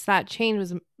house, that change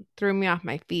threw me off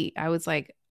my feet. I was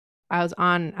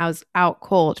out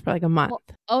cold for like a month. Well,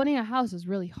 owning a house is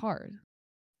really hard.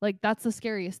 Like, that's the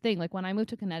scariest thing. Like, when I moved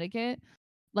to Connecticut,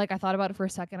 like, I thought about it for a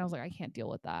second. I was like, I can't deal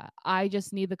with that. I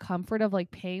just need the comfort of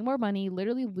like paying more money,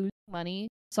 literally losing money,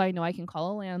 so I know I can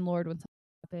call a landlord when something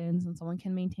happens and someone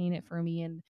can maintain it for me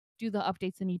and do the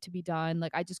updates that need to be done.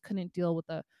 Like, I just couldn't deal with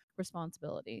the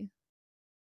responsibility.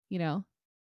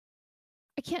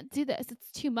 I can't do this.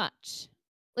 It's too much.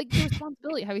 Like, the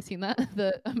responsibility. Have you seen that?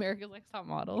 The America's Next Top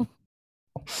Model.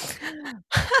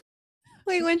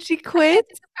 Wait, when she quit?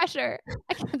 I can't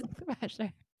take the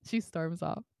pressure. She storms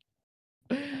off.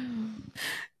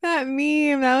 That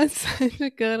meme, that was such a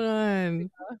good one.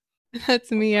 Yeah.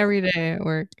 That's me every day at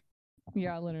work.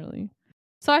 Yeah, literally.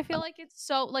 So I feel like it's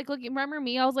so like, look, remember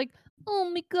me? I was like, oh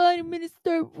my God, I'm gonna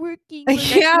start working.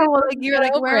 Yeah, well, like you're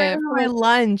like, where is my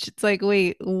lunch? It's like,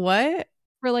 wait, what?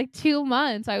 For like 2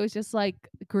 months, I was just like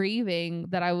grieving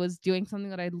that I was doing something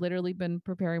that I'd literally been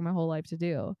preparing my whole life to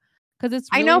do. Because it's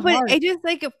really but hard. it just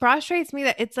like, it frustrates me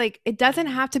that it's like, it doesn't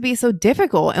have to be so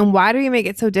difficult. And why do you make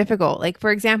it so difficult? Like,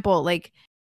 for example, like,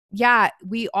 yeah,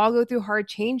 we all go through hard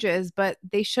changes, but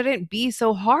they shouldn't be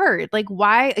so hard. Like,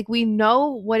 why? Like, we know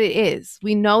what it is.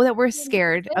 We know that we're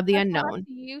scared of the unknown.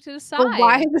 You to decide. But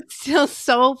why is it still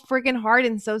so freaking hard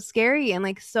and so scary and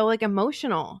like so like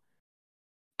emotional?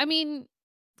 I mean,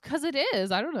 because it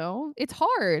is. I don't know. It's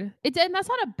hard. And that's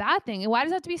not a bad thing. And why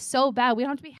does it have to be so bad? We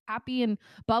don't have to be happy and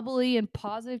bubbly and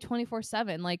positive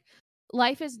 24/7. Like,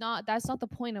 life is not, that's not the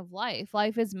point of life.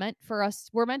 Life is meant for us.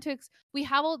 We're meant to, we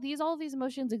have all these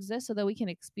emotions exist so that we can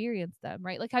experience them,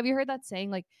 right? Like, have you heard that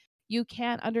saying, like, you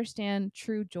can't understand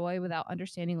true joy without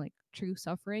understanding like true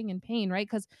suffering and pain, right?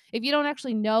 Because if you don't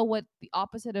actually know what the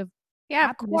opposite of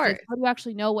happiness is, how do you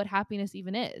actually know what happiness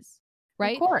even is?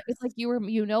 Right? Of course. It's like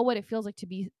you know what it feels like to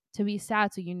be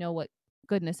sad, so you know what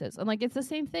goodness is. And like, it's the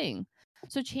same thing.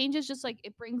 So change is just like,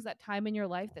 it brings that time in your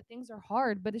life that things are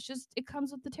hard, but it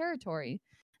comes with the territory.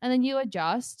 And then you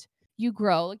adjust, you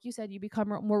grow, like you said, you become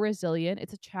more resilient.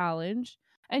 It's a challenge.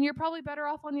 And you're probably better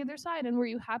off on the other side. And were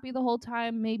you happy the whole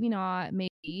time? Maybe not,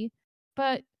 maybe.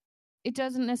 But it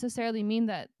doesn't necessarily mean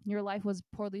that your life was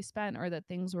poorly spent or that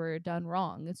things were done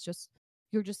wrong. It's just,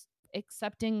 you're just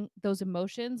accepting those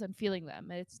emotions and feeling them.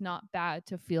 It's not bad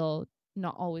to feel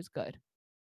not always good.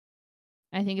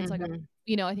 I think it's like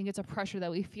I think it's a pressure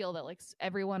that we feel that like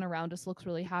everyone around us looks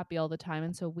really happy all the time,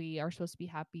 and so we are supposed to be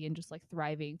happy and just like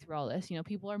thriving through all this.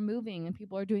 People are moving and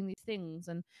people are doing these things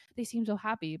and they seem so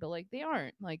happy, but like they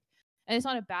aren't. Like, and it's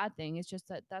not a bad thing. It's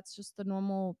just that's just the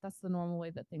normal way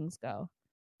that things go.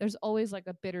 There's always like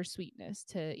a bittersweetness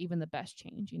to even the best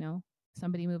change.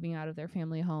 Somebody moving out of their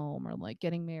family home or like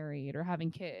getting married or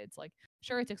having kids. Like,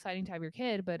 sure, it's exciting to have your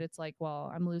kid, but it's like, well,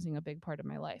 I'm losing a big part of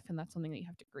my life, and that's something that you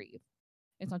have to grieve.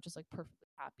 It's not just like perfectly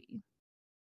happy.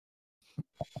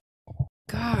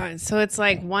 God, so it's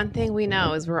like one thing we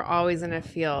know is we're always going to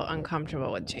feel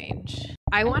uncomfortable with change.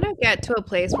 I want to get to a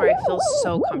place where I feel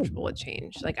so comfortable with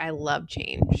change. Like, I love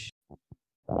change.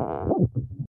 Do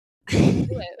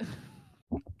it.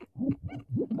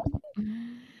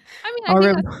 I mean, I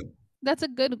think that's a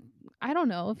good, I don't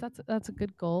know if that's a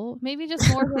good goal. Maybe just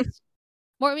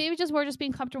more just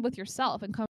being comfortable with yourself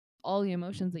and comfortable with all the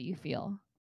emotions that you feel.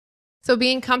 So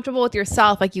being comfortable with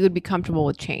yourself, like you would be comfortable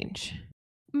with change.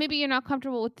 Maybe you're not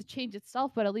comfortable with the change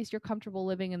itself, but at least you're comfortable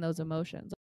living in those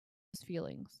emotions, those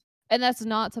feelings. And that's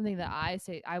not something that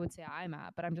I would say I'm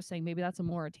at, but I'm just saying maybe that's a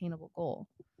more attainable goal.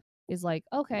 Is like,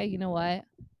 okay, you know what?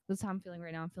 This is how I'm feeling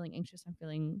right now. I'm feeling anxious. I'm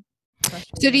feeling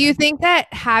frustrated. So do you think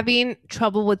that having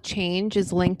trouble with change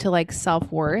is linked to like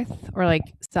self-worth or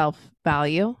like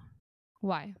self-value?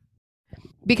 Why?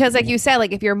 Because like you said,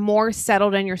 like if you're more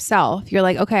settled in yourself, you're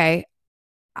like, okay,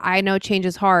 I know change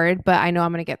is hard, but I know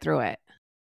I'm going to get through it.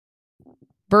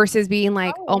 Versus being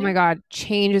like, oh my God,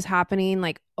 change is happening.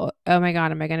 Like, oh my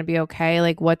God, am I going to be okay?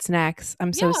 Like, what's next?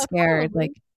 I'm so scared. Probably.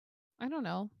 Like, I don't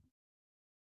know.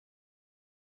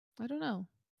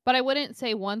 But I wouldn't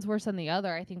say one's worse than the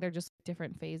other. I think they're just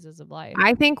different phases of life.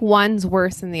 I think one's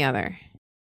worse than the other.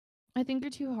 I think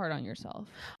you're too hard on yourself.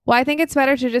 Well, I think it's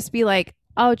better to just be like,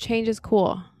 oh, change is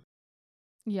cool.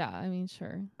 Yeah, I mean,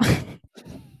 sure.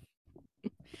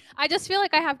 I just feel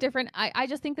like I have different, I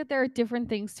just think that there are different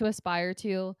things to aspire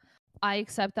to. I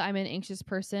accept that I'm an anxious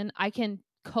person. I can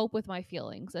cope with my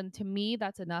feelings. And to me,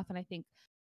 that's enough. And I think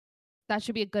that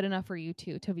should be good enough for you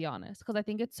too, to be honest. Because I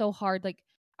think it's so hard. Like,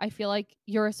 I feel like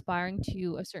you're aspiring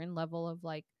to a certain level of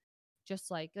like,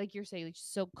 just like you're saying, like,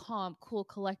 so calm, cool,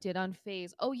 collected,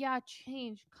 unfazed. Oh yeah,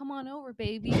 change. Come on over,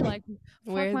 baby. Like,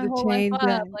 fuck my whole life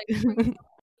up. Like,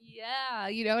 yeah,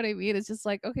 you know what I mean? It's just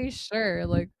like, okay, sure,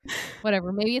 like,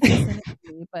 whatever. Maybe it's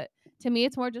cynical, but to me,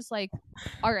 it's more just like,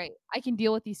 all right, I can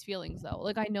deal with these feelings though.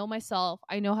 Like, I know myself.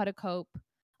 I know how to cope.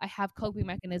 I have coping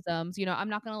mechanisms. I'm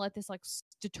not gonna let this like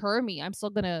deter me. I'm still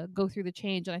gonna go through the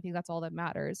change, and I think that's all that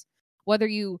matters. Whether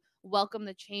you welcome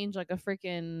the change like a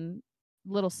freaking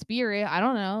little spirit, I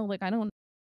don't know. Like, I don't.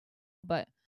 But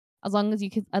as long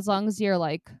as you're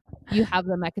like, you have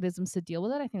the mechanisms to deal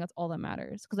with it, I think that's all that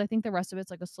matters. Because I think the rest of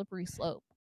it's like a slippery slope.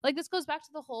 Like, this goes back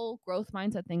to the whole growth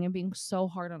mindset thing and being so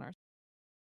hard on ourselves.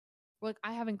 We're like,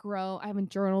 I haven't grown, I haven't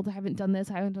journaled, I haven't done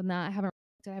this, I haven't done that,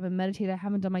 I haven't meditated, I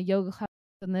haven't done my yoga, I haven't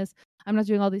done this. I'm not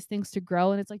doing all these things to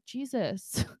grow. And it's like,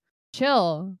 Jesus,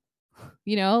 chill.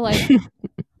 Like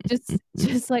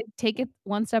just like take it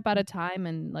one step at a time,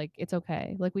 and like it's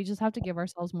okay. Like, we just have to give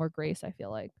ourselves more grace. I feel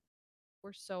like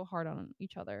we're so hard on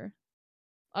each other,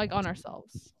 like on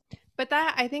ourselves. But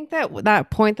I think that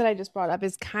point that I just brought up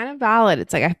is kind of valid.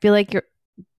 It's like, I feel like your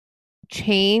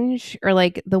change, or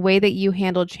like the way that you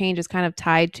handle change, is kind of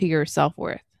tied to your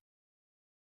self-worth.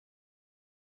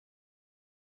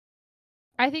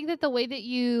 I think that the way that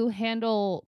you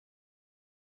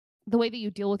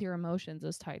deal with your emotions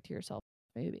is tied to yourself.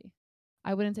 Maybe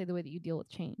I wouldn't say the way that you deal with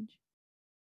change.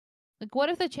 Like, what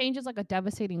if the change is like a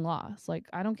devastating loss? Like,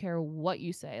 I don't care what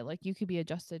you say. Like, you could be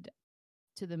adjusted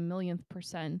to the millionth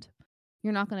percent.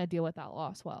 You're not going to deal with that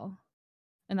loss well.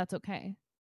 And that's okay.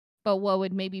 But what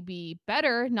would maybe be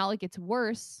better, not like it's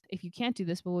worse if you can't do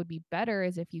this, but what would be better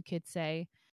is if you could say,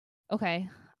 okay,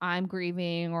 I'm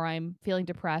grieving or I'm feeling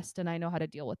depressed and I know how to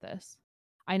deal with this.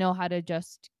 I know how to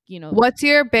just, What's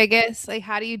your biggest, like,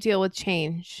 how do you deal with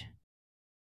change?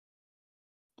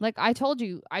 Like I told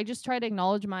you, I just try to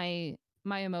acknowledge my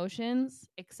emotions,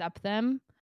 accept them,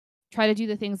 try to do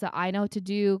the things that I know to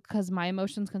do, because my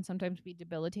emotions can sometimes be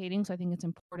debilitating. So I think it's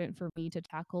important for me to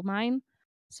tackle mine.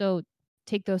 So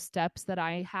take those steps that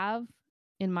I have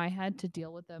in my head to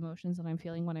deal with the emotions that I'm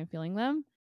feeling when I'm feeling them,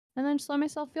 and then just let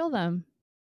myself feel them.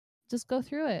 Just go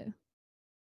through it.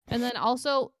 And then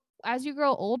also, as you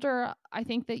grow older, I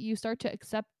think that you start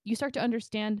to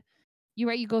understand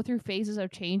you go through phases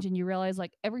of change and you realize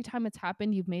like every time it's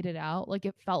happened, you've made it out. Like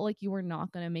it felt like you were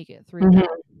not going to make it through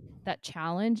that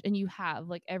challenge, and you have,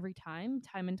 like, every time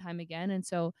and time again. And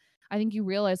so I think you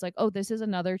realize like, oh, this is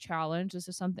another challenge. This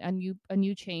is something, a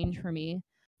new change for me.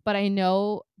 But I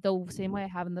know the same way I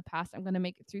have in the past, I'm going to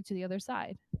make it through to the other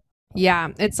side. Yeah,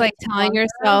 it's like telling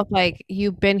yourself like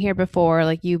you've been here before,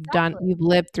 like you've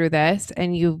lived through this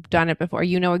and you've done it before.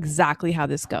 You know exactly how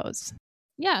this goes.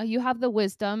 Yeah, you have the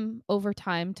wisdom over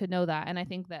time to know that. And I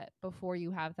think that before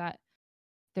you have that,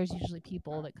 there's usually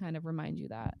people that kind of remind you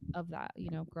of that, you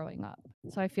know, growing up.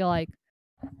 So I feel like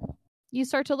you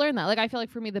start to learn that. Like, I feel like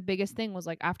for me, the biggest thing was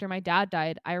like after my dad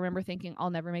died, I remember thinking, I'll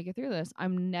never make it through this.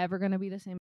 I'm never going to be the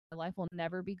same. My life will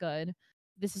never be good.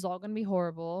 This is all going to be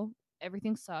horrible.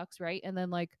 Everything sucks. Right. And then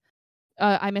like,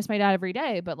 I miss my dad every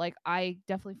day, but like, I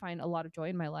definitely find a lot of joy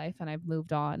in my life, and I've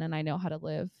moved on and I know how to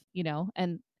live, you know,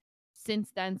 and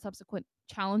since then, subsequent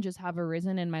challenges have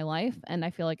arisen in my life. And I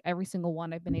feel like every single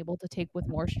one I've been able to take with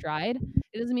more stride.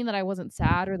 It doesn't mean that I wasn't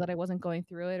sad or that I wasn't going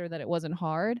through it or that it wasn't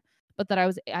hard, but that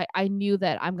I knew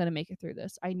that I'm going to make it through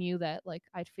this. I knew that like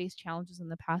I'd faced challenges in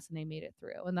the past and I made it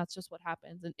through. And that's just what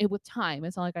happens. And with time,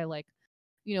 it's not like I like,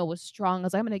 you know, was strong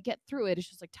as I'm going to get through it. It's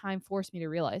just like time forced me to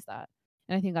realize that.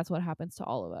 And I think that's what happens to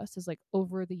all of us is like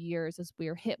over the years, as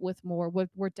we're hit with more,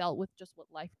 we're dealt with just what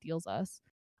life deals us.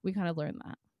 We kind of learn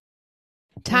that.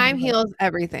 Time heals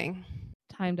everything.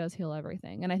 Time does heal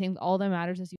everything. And I think all that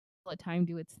matters is you let time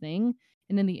do its thing.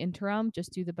 And in the interim,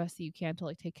 just do the best that you can to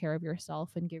like take care of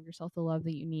yourself and give yourself the love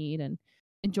that you need and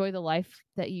enjoy the life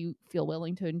that you feel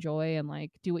willing to enjoy, and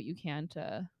like do what you can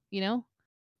to, you know,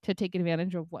 to take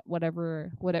advantage of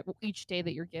whatever each day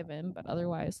that you're given. But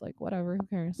otherwise, like whatever, who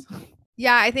cares?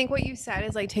 Yeah, I think what you said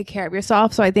is like take care of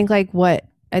yourself. So I think like what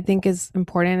I think is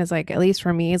important is like, at least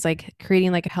for me, is like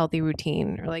creating like a healthy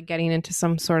routine or like getting into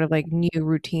some sort of like new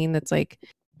routine that's like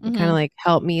kind of like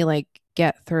help me like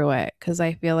get through it. Cause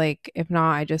I feel like if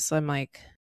not, I'm like,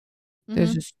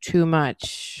 there's just too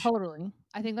much. Totally.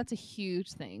 I think that's a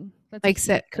huge thing. That's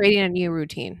like creating a new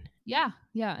routine. Yeah.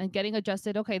 Yeah. And getting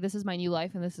adjusted. Okay, this is my new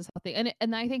life and this is healthy.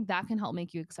 And I think that can help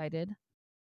make you excited.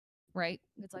 Right?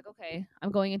 It's like, okay,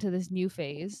 I'm going into this new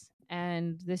phase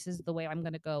and this is the way I'm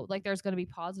going to go. Like there's going to be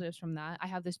positives from that. I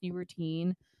have this new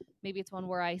routine. Maybe it's one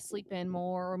where I sleep in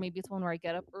more, or maybe it's one where I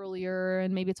get up earlier,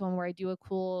 and maybe it's one where I do a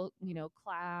cool, you know,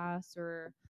 class,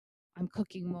 or I'm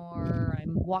cooking more,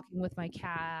 I'm walking with my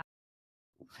cat,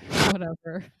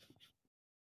 whatever.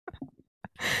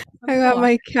 I got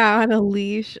my cat on a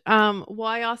leash. Well,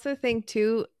 I also think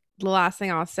too, the last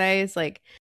thing I'll say is like,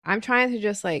 I'm trying to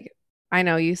just like, I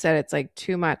know you said it's like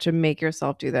too much to make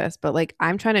yourself do this, but like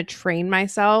I'm trying to train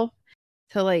myself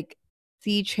to like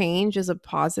see change as a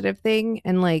positive thing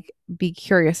and like be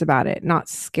curious about it, not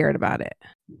scared about it.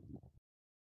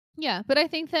 Yeah, but I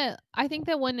think that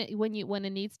when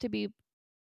it needs to be,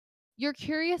 you're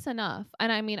curious enough.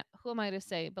 And I mean, who am I to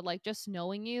say, but like just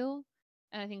knowing you,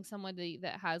 and I think somebody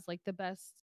that has like the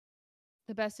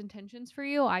best intentions for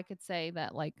you, I could say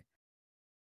that like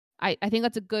I think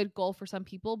that's a good goal for some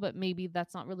people, but maybe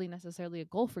that's not really necessarily a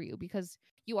goal for you, because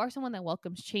you are someone that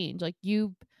welcomes change. Like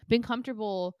you've been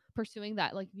comfortable pursuing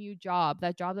that like new job,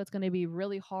 that job that's going to be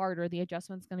really hard, or the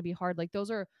adjustment's going to be hard. Like those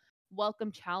are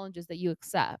welcome challenges that you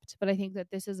accept. But I think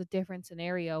that this is a different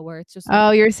scenario where it's just like,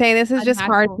 oh, you're saying this is just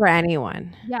hard for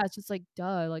anyone. Yeah, it's just like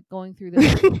duh, like going through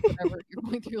this whatever you're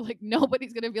going through, like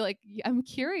nobody's gonna be like, I'm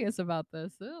curious about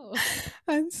this. Ew.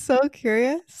 I'm so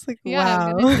curious. Like,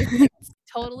 yeah, wow.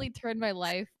 Totally turned my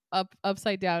life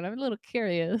upside down. I'm a little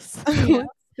curious. What's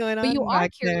going on? But you are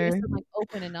curious there? and like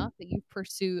open enough that you've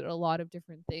pursued a lot of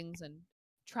different things and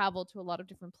traveled to a lot of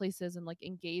different places and like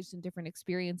engaged in different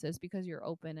experiences because you're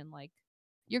open and like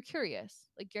you're curious.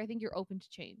 Like I think you're open to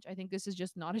change. I think this is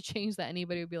just not a change that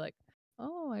anybody would be like,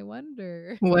 oh, I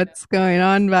wonder what's going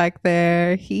on back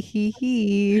there.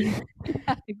 He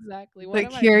yeah, exactly. The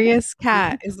curious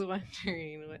cat is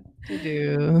wondering what to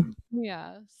do.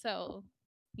 Yeah. So,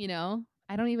 you know,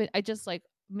 I just like,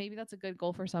 maybe that's a good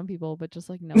goal for some people, but just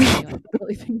like no, I don't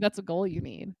really think that's a goal you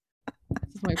need.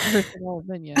 This is my personal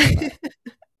opinion.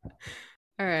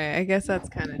 All right, I guess that's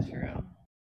kind of true.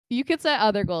 You could set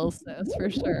other goals, sis, for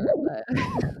sure, but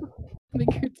I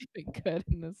think you're doing good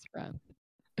in this front.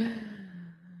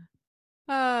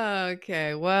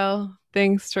 Okay, well,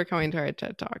 thanks for coming to our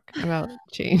TED Talk about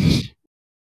change.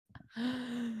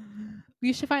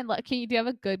 We should find. Do you have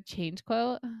a good change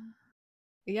quote?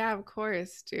 Yeah, of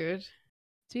course, dude.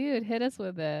 Dude, hit us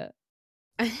with it.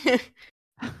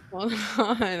 Hold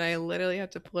on, I literally have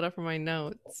to pull it up from my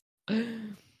notes.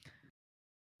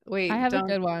 Wait, I have a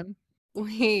good one.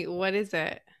 Wait, what is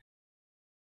it?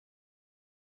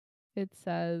 It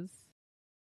says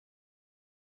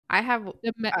I have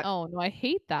oh no, I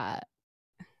hate that.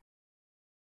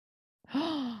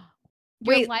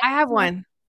 Wait, I have one.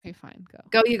 Okay, fine, go.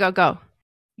 Go, you go.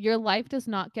 Your life does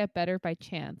not get better by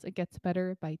chance. It gets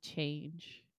better by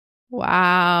change.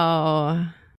 Wow.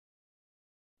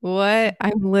 What?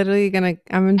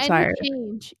 I'm inspired.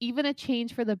 Even a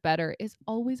change for the better, is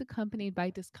always accompanied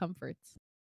by discomforts.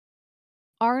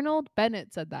 Arnold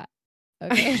Bennett said that.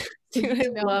 Okay.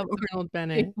 Dude, I love Arnold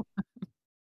Bennett.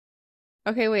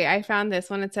 Okay, wait, I found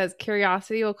this one. It says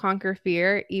curiosity will conquer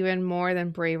fear even more than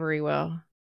bravery will.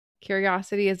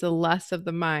 Curiosity is the lust of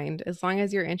the mind. As long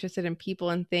as you're interested in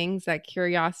people and things, that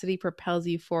curiosity propels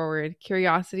you forward.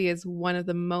 Curiosity is one of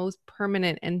the most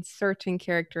permanent and certain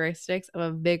characteristics of a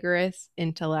vigorous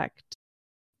intellect.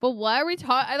 But why are we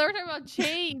talking? I thought we were talking about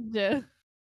change.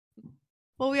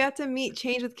 Well, we have to meet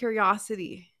change with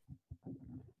curiosity.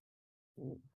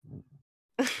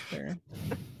 Sure.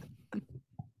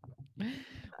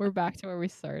 We're back to where we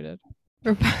started.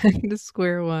 We're back to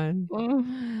square one.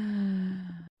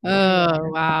 Oh,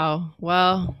 wow.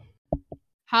 Well,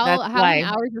 how many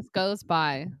hours this goes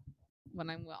by when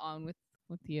I'm on with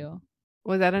you?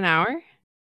 Was that an hour?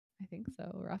 I think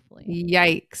so, roughly.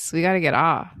 Yikes. We got to get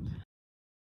off.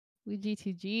 We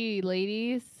GTG,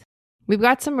 ladies. We've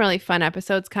got some really fun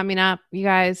episodes coming up, you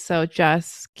guys. So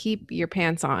just keep your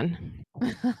pants on.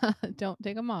 Don't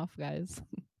take them off, guys.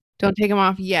 Don't take them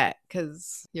off yet,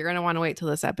 because you're going to want to wait till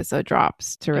this episode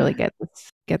drops to really get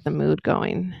the mood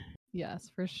going.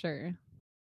 Yes, for sure.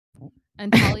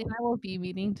 And Tali and I will be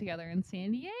meeting together in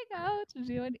San Diego to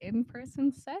do an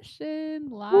in-person session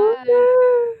live.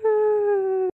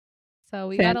 Woo-hoo! So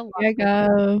we got a lot. We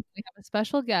have a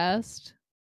special guest.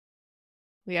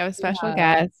 We have special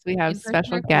guests. We have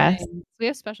special guests.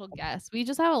 We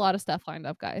just have a lot of stuff lined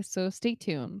up, guys. So stay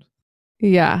tuned.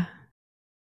 Yeah.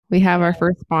 We have our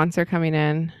first sponsor coming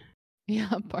in. Yeah,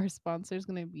 our sponsor is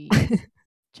going to be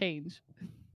Change.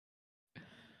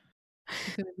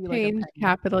 It's going to be Change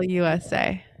Capital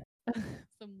USA.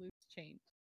 Some loose change.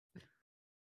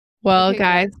 Well,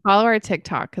 guys, follow our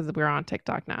TikTok because we're on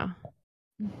TikTok now.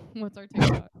 What's our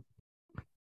TikTok?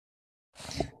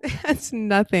 That's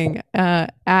nothing.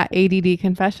 At ADD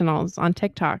Confessionals on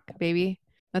TikTok, baby.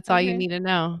 That's all you need to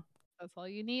know. That's all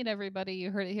you need, everybody.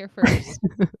 You heard it here first.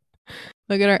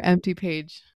 Look at our empty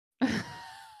page.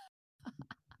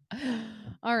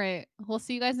 All right. We'll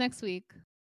see you guys next week.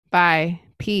 Bye.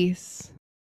 Peace.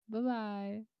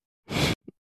 Bye-bye.